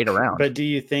to wait around. But do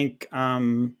you think? I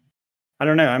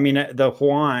don't know. I mean, the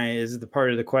why is the part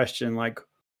of the question. Like,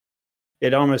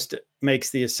 it almost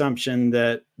makes the assumption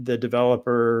that the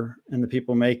developer and the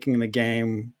people making the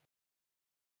game,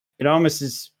 it almost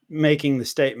is making the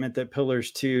statement that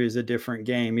Pillars 2 is a different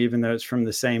game, even though it's from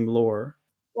the same lore.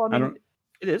 Well,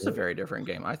 it is a very different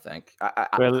game, I think. I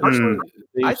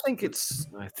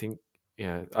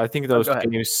think those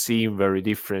games seem very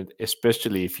different,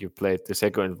 especially if you played the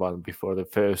second one before the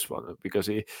first one, because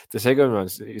the second one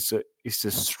is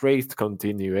a straight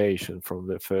continuation from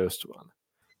the first one.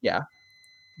 Yeah,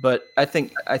 but I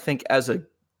think as a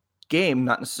game,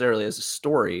 not necessarily as a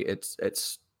story,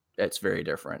 it's very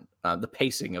different. The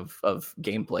pacing of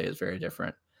gameplay is very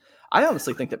different. I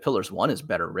honestly think that Pillars 1 is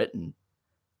better written.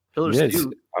 Pillars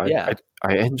 2, I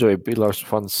enjoy Pillars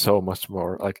 1 so much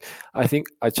more. Like, I think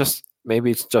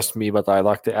maybe it's just me, but I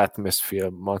like the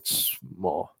atmosphere much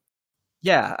more.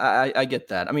 Yeah, I get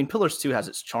that. I mean, Pillars 2 has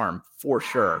its charm for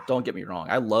sure. Don't get me wrong.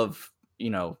 I love,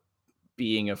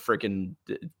 being a freaking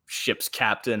ship's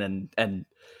captain and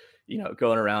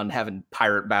going around having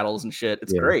pirate battles and shit.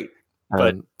 It's great.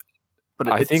 But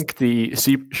I think the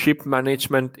ship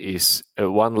management is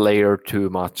one layer too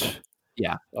much.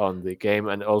 Yeah. On the game,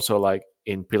 and also like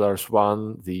in Pillars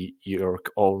 1, your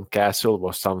own castle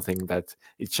was something that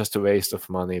it's just a waste of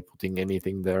money putting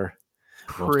anything there.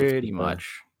 Pretty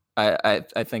much. I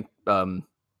think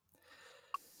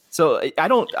so I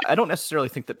don't necessarily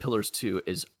think that Pillars 2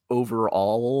 is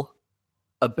overall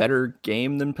a better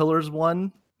game than Pillars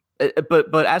 1.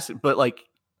 But like,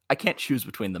 I can't choose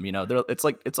between them, it's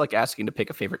like asking to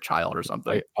pick a favorite child or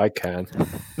something. I can.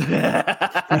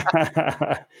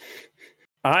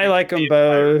 I like them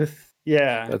both.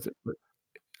 Yeah. It's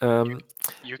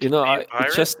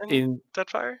just in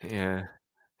Deadfire.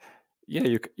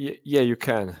 You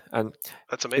can, and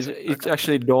that's amazing. It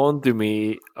actually dawned to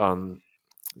me on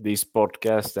this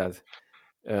podcast that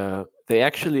they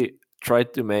actually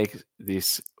tried to make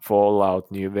this Fallout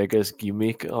New Vegas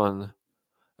gimmick on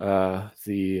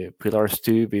the Pillars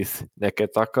 2 with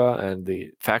Neketaka and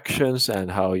the factions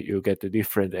and how you get a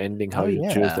different ending, how you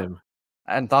choose them.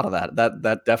 I hadn't thought of that.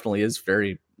 That definitely is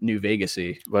very New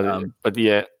Vegas-y. But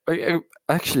yeah,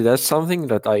 actually, that's something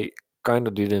that I kind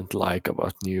of didn't like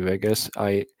about New Vegas.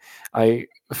 I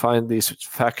find these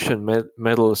faction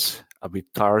medals a bit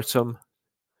tiresome.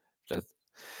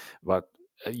 But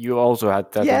you also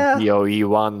had that Yeah. in PoE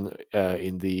 1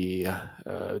 in the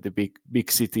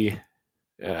big city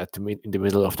in the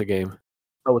middle of the game.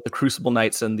 Oh, with the Crucible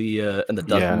Knights and the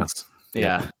dozens.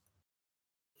 Yeah.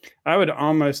 I would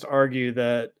almost argue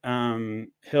that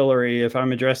Hillary, if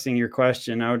I'm addressing your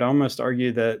question, I would almost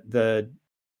argue that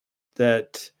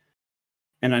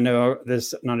and I know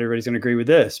this, not everybody's going to agree with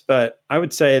this, but I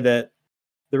would say that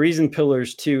the reason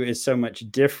Pillars 2 is so much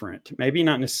different, maybe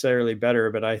not necessarily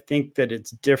better, but I think that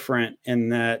it's different in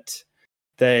that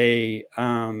they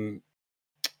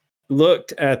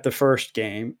looked at the first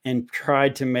game and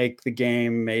tried to make the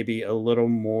game maybe a little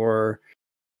more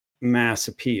mass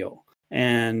appeal,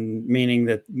 and meaning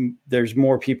that there's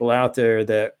more people out there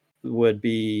that would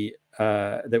be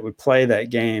that would play that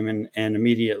game and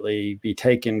immediately be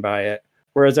taken by it.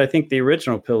 Whereas I think the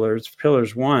original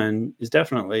Pillars 1 is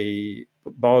definitely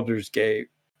Baldur's Gate,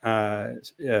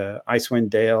 Icewind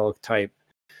Dale type.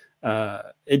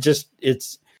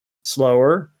 It's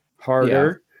slower,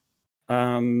 harder,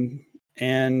 and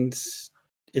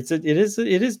it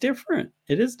is different.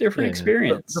 It is different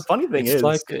experience. The funny thing is,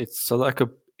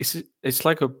 it's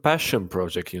like a passion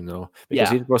project,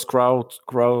 because it was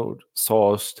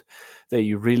crowdsourced.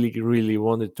 They really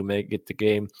wanted to make it the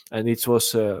game, and it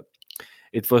was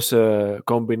a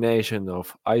combination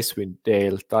of Icewind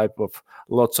Dale type of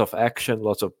lots of action,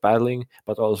 lots of battling,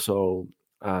 but also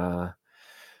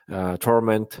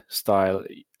Torment style,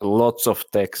 lots of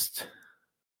text.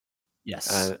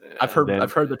 Yes, I've heard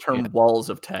the term walls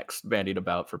of text bandied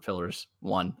about for Pillars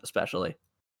 1, especially.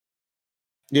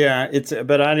 Yeah,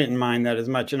 but I didn't mind that as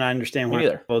much, and I understand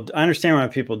why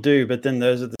people do. But then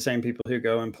those are the same people who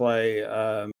go and play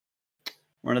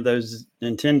one of those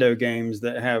Nintendo games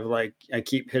that have I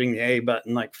keep hitting the A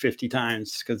button 50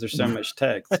 times because there's so much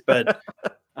text. But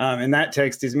and that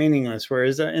text is meaningless.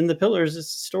 Whereas in the Pillars,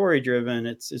 it's story driven.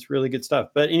 It's really good stuff.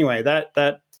 But anyway, that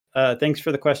thanks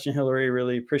for the question, Hillary.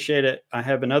 Really appreciate it. I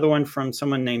have another one from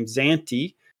someone named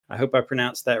Zanti. I hope I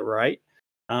pronounced that right.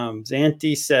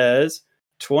 Zanti says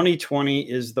 2020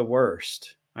 is the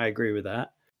worst. I agree with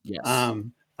that. Yes.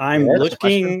 I'm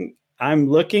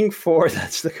looking for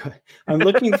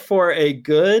a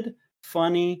good,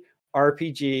 funny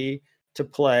RPG to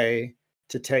play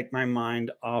to take my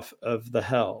mind off of the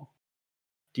hell.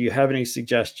 Do you have any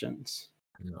suggestions?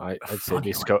 I'd say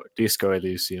Disco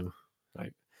Elysium.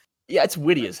 Yeah, it's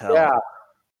witty as hell. Yeah.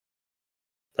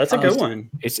 That's a good one.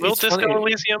 Will Disco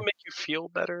Elysium make you feel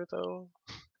better though?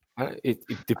 It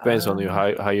depends on you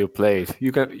how you play it.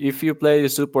 You can, if you play the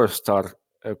Superstar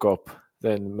cop,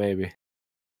 then maybe.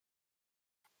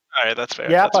 All right, that's fair.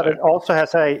 Yeah, that's but fair. it also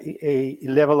has a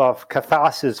level of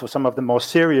catharsis for some of the more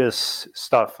serious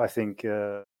stuff, I think.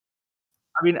 I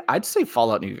mean, I'd say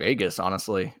Fallout New Vegas,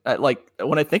 honestly.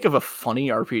 When I think of a funny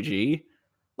RPG,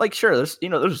 sure,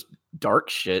 there's dark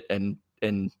shit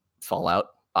in Fallout,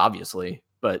 obviously,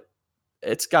 but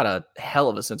it's got a hell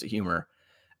of a sense of humor.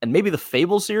 And maybe the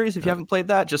Fable series, if you haven't played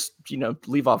that, just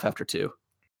leave off after 2.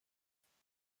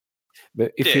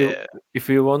 But if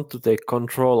you want to take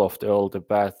control of all the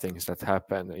bad things that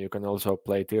happen, you can also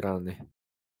play Tyranny.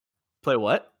 Play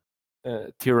what?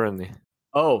 Tyranny.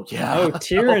 Oh yeah. Oh,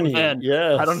 Tyranny.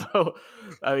 Yes. I don't know.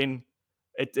 I mean,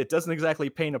 it doesn't exactly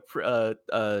paint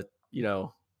a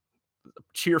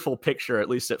cheerful picture, at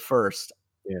least at first.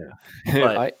 Yeah.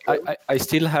 But I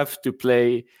still have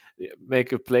to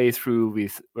make a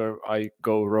playthrough where I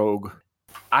go rogue.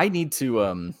 I need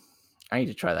to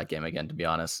try that game again, to be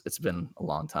honest. It's been a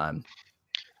long time.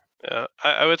 Yeah,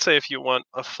 I would say if you want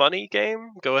a funny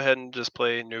game, go ahead and just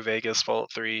play New Vegas,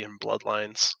 Fallout 3, and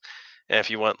Bloodlines. And if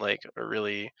you want a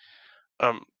really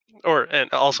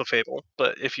and also Fable,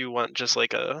 but if you want just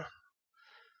a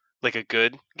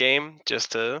good game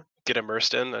just to get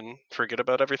immersed in and forget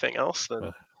about everything else,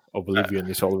 then Oblivion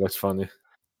is always funny.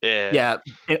 Yeah,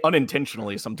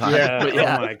 unintentionally sometimes. Yeah. But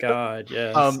yeah. Oh my god.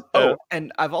 Yes.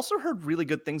 And I've also heard really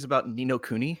good things about Ni no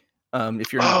Kuni.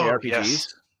 If you're into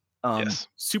RPGs, yes.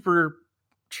 Super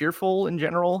cheerful in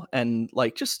general, and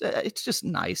it's just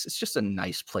nice. It's just a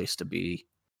nice place to be.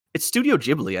 It's Studio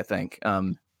Ghibli, I think,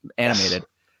 animated.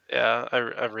 Yeah, I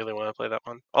really want to play that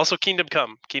one. Also, Kingdom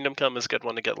Come. Kingdom Come is a good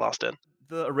one to get lost in.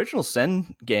 The original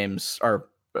Sen games are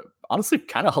honestly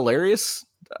kind of hilarious.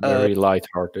 Very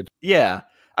lighthearted. Yeah.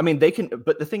 I mean, they can,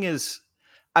 but the thing is,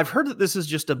 I've heard that this is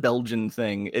just a Belgian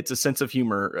thing. It's a sense of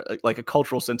humor, like a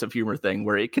cultural sense of humor thing,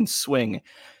 where it can swing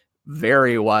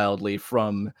very wildly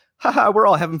from, haha, we're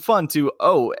all having fun, to,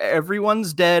 oh,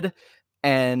 everyone's dead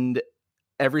and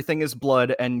everything is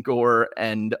blood and gore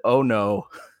and oh no.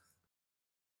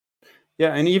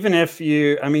 Yeah, and even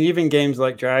even games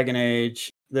like Dragon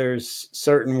Age, there's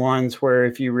certain ones where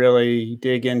if you really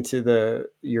dig into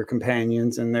your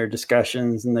companions and their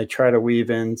discussions, and they try to weave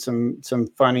in some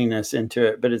funniness into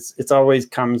it, but it's always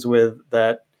comes with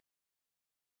that,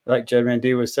 like Jed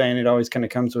Mandu was saying, it always kind of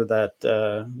comes with that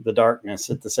the darkness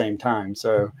at the same time.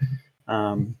 So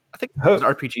I think those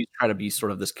RPGs try to be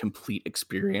sort of this complete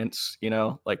experience, you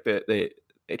know, like they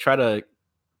try to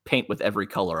paint with every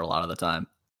color a lot of the time.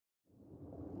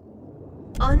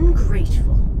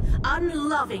 Ungrateful,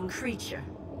 unloving creature.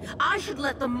 I should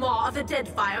let the maw of the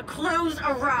Deadfire close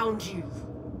around you.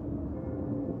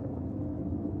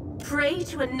 Pray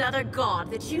to another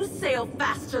god that you sail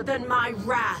faster than my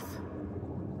wrath.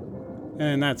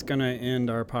 And that's going to end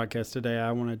our podcast today.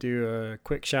 I want to do a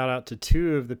quick shout out to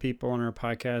two of the people on our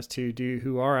podcast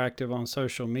who are active on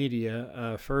social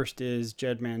media. First is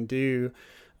Jed Mandu.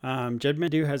 Jed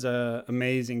Mandu has an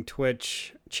amazing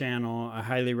Twitch channel. I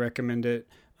highly recommend it.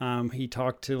 He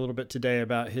talked a little bit today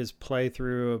about his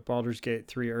playthrough of Baldur's Gate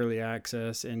 3 Early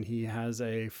Access, and he has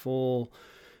a full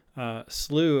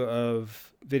slew of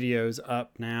videos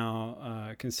up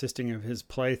now consisting of his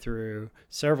playthrough,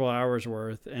 several hours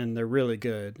worth, and they're really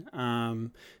good.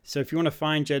 So if you want to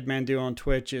find Jed Mandu on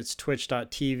Twitch, it's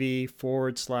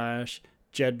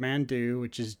twitch.tv/Jed Mandu,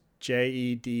 which is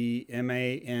JEDMANDU.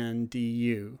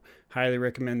 Highly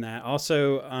recommend that.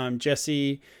 Also,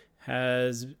 Jesse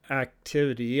has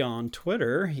activity on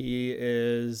Twitter. He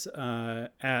is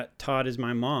at Todd is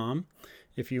my mom.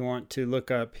 If you want to look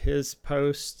up his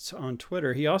posts on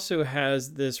Twitter. He also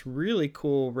has this really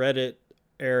cool Reddit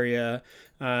area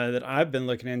that I've been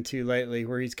looking into lately,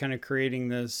 where he's kind of creating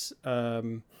this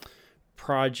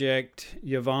Project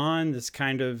Yvonne, this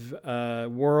kind of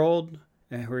world,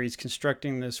 where he's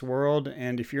constructing this world.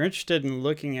 And if you're interested in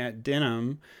looking at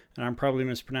Denim, and I'm probably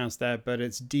mispronounced that, but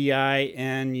it's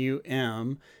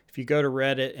DINUM. If you go to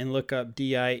Reddit and look up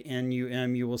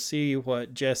DINUM, you will see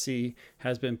what Jesse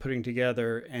has been putting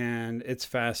together, and it's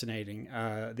fascinating.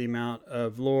 The amount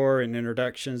of lore and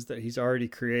introductions that he's already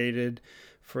created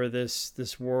for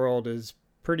this world is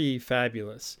pretty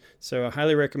fabulous. So I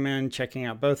highly recommend checking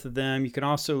out both of them. You can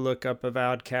also look up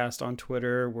Avowedcast on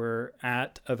Twitter. We're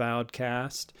at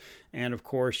Avowedcast. And of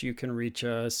course, you can reach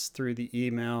us through the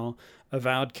email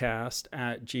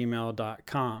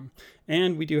avowedcast@gmail.com.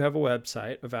 And we do have a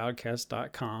website,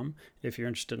 avowedcast.com, if you're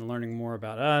interested in learning more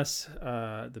about us,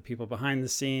 the people behind the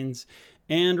scenes.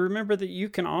 And remember that you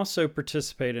can also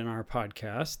participate in our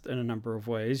podcast in a number of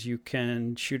ways. You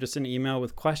can shoot us an email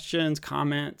with questions,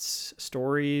 comments,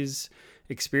 stories,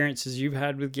 experiences you've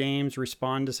had with games,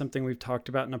 respond to something we've talked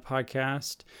about in a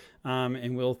podcast,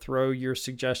 and we'll throw your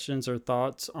suggestions or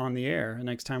thoughts on the air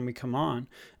next time we come on.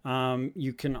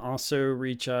 You can also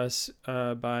reach us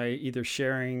by either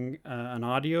sharing an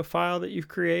audio file that you've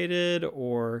created,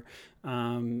 or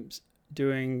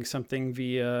doing something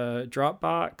via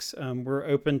Dropbox. We're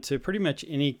open to pretty much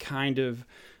any kind of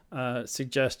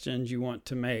suggestions you want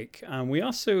to make. We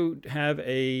also have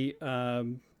a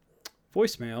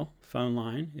voicemail phone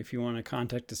line if you want to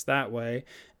contact us that way.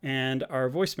 And our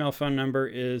voicemail phone number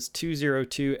is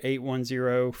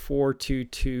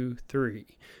 202-810-4223.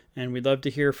 And we'd love to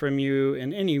hear from you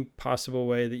in any possible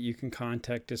way that you can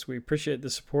contact us. We appreciate the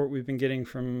support we've been getting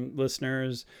from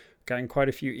listeners. We've gotten quite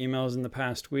a few emails in the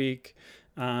past week,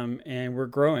 and we're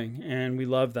growing, and we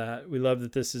love that. We love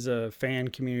that this is a fan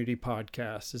community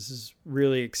podcast. This is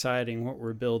really exciting what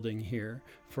we're building here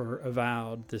for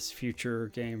Avowed, this future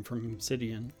game from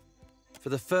Obsidian. For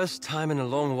the first time in a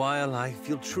long while, I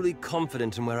feel truly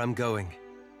confident in where I'm going,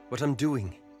 what I'm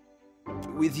doing.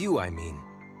 With you, I mean.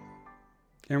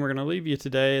 And we're going to leave you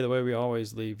today, the way we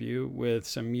always leave you, with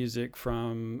some music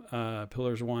from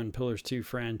Pillars 1, Pillars 2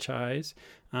 franchise.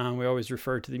 We always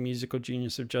refer to the musical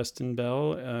genius of Justin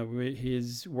Bell.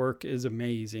 His work is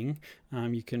amazing.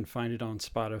 You can find it on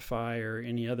Spotify or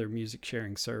any other music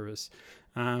sharing service.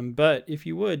 But if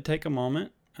you would, take a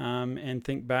moment and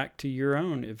think back to your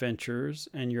own adventures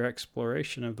and your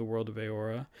exploration of the world of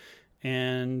Eora,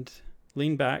 and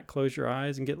lean back, close your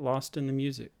eyes, and get lost in the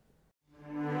music.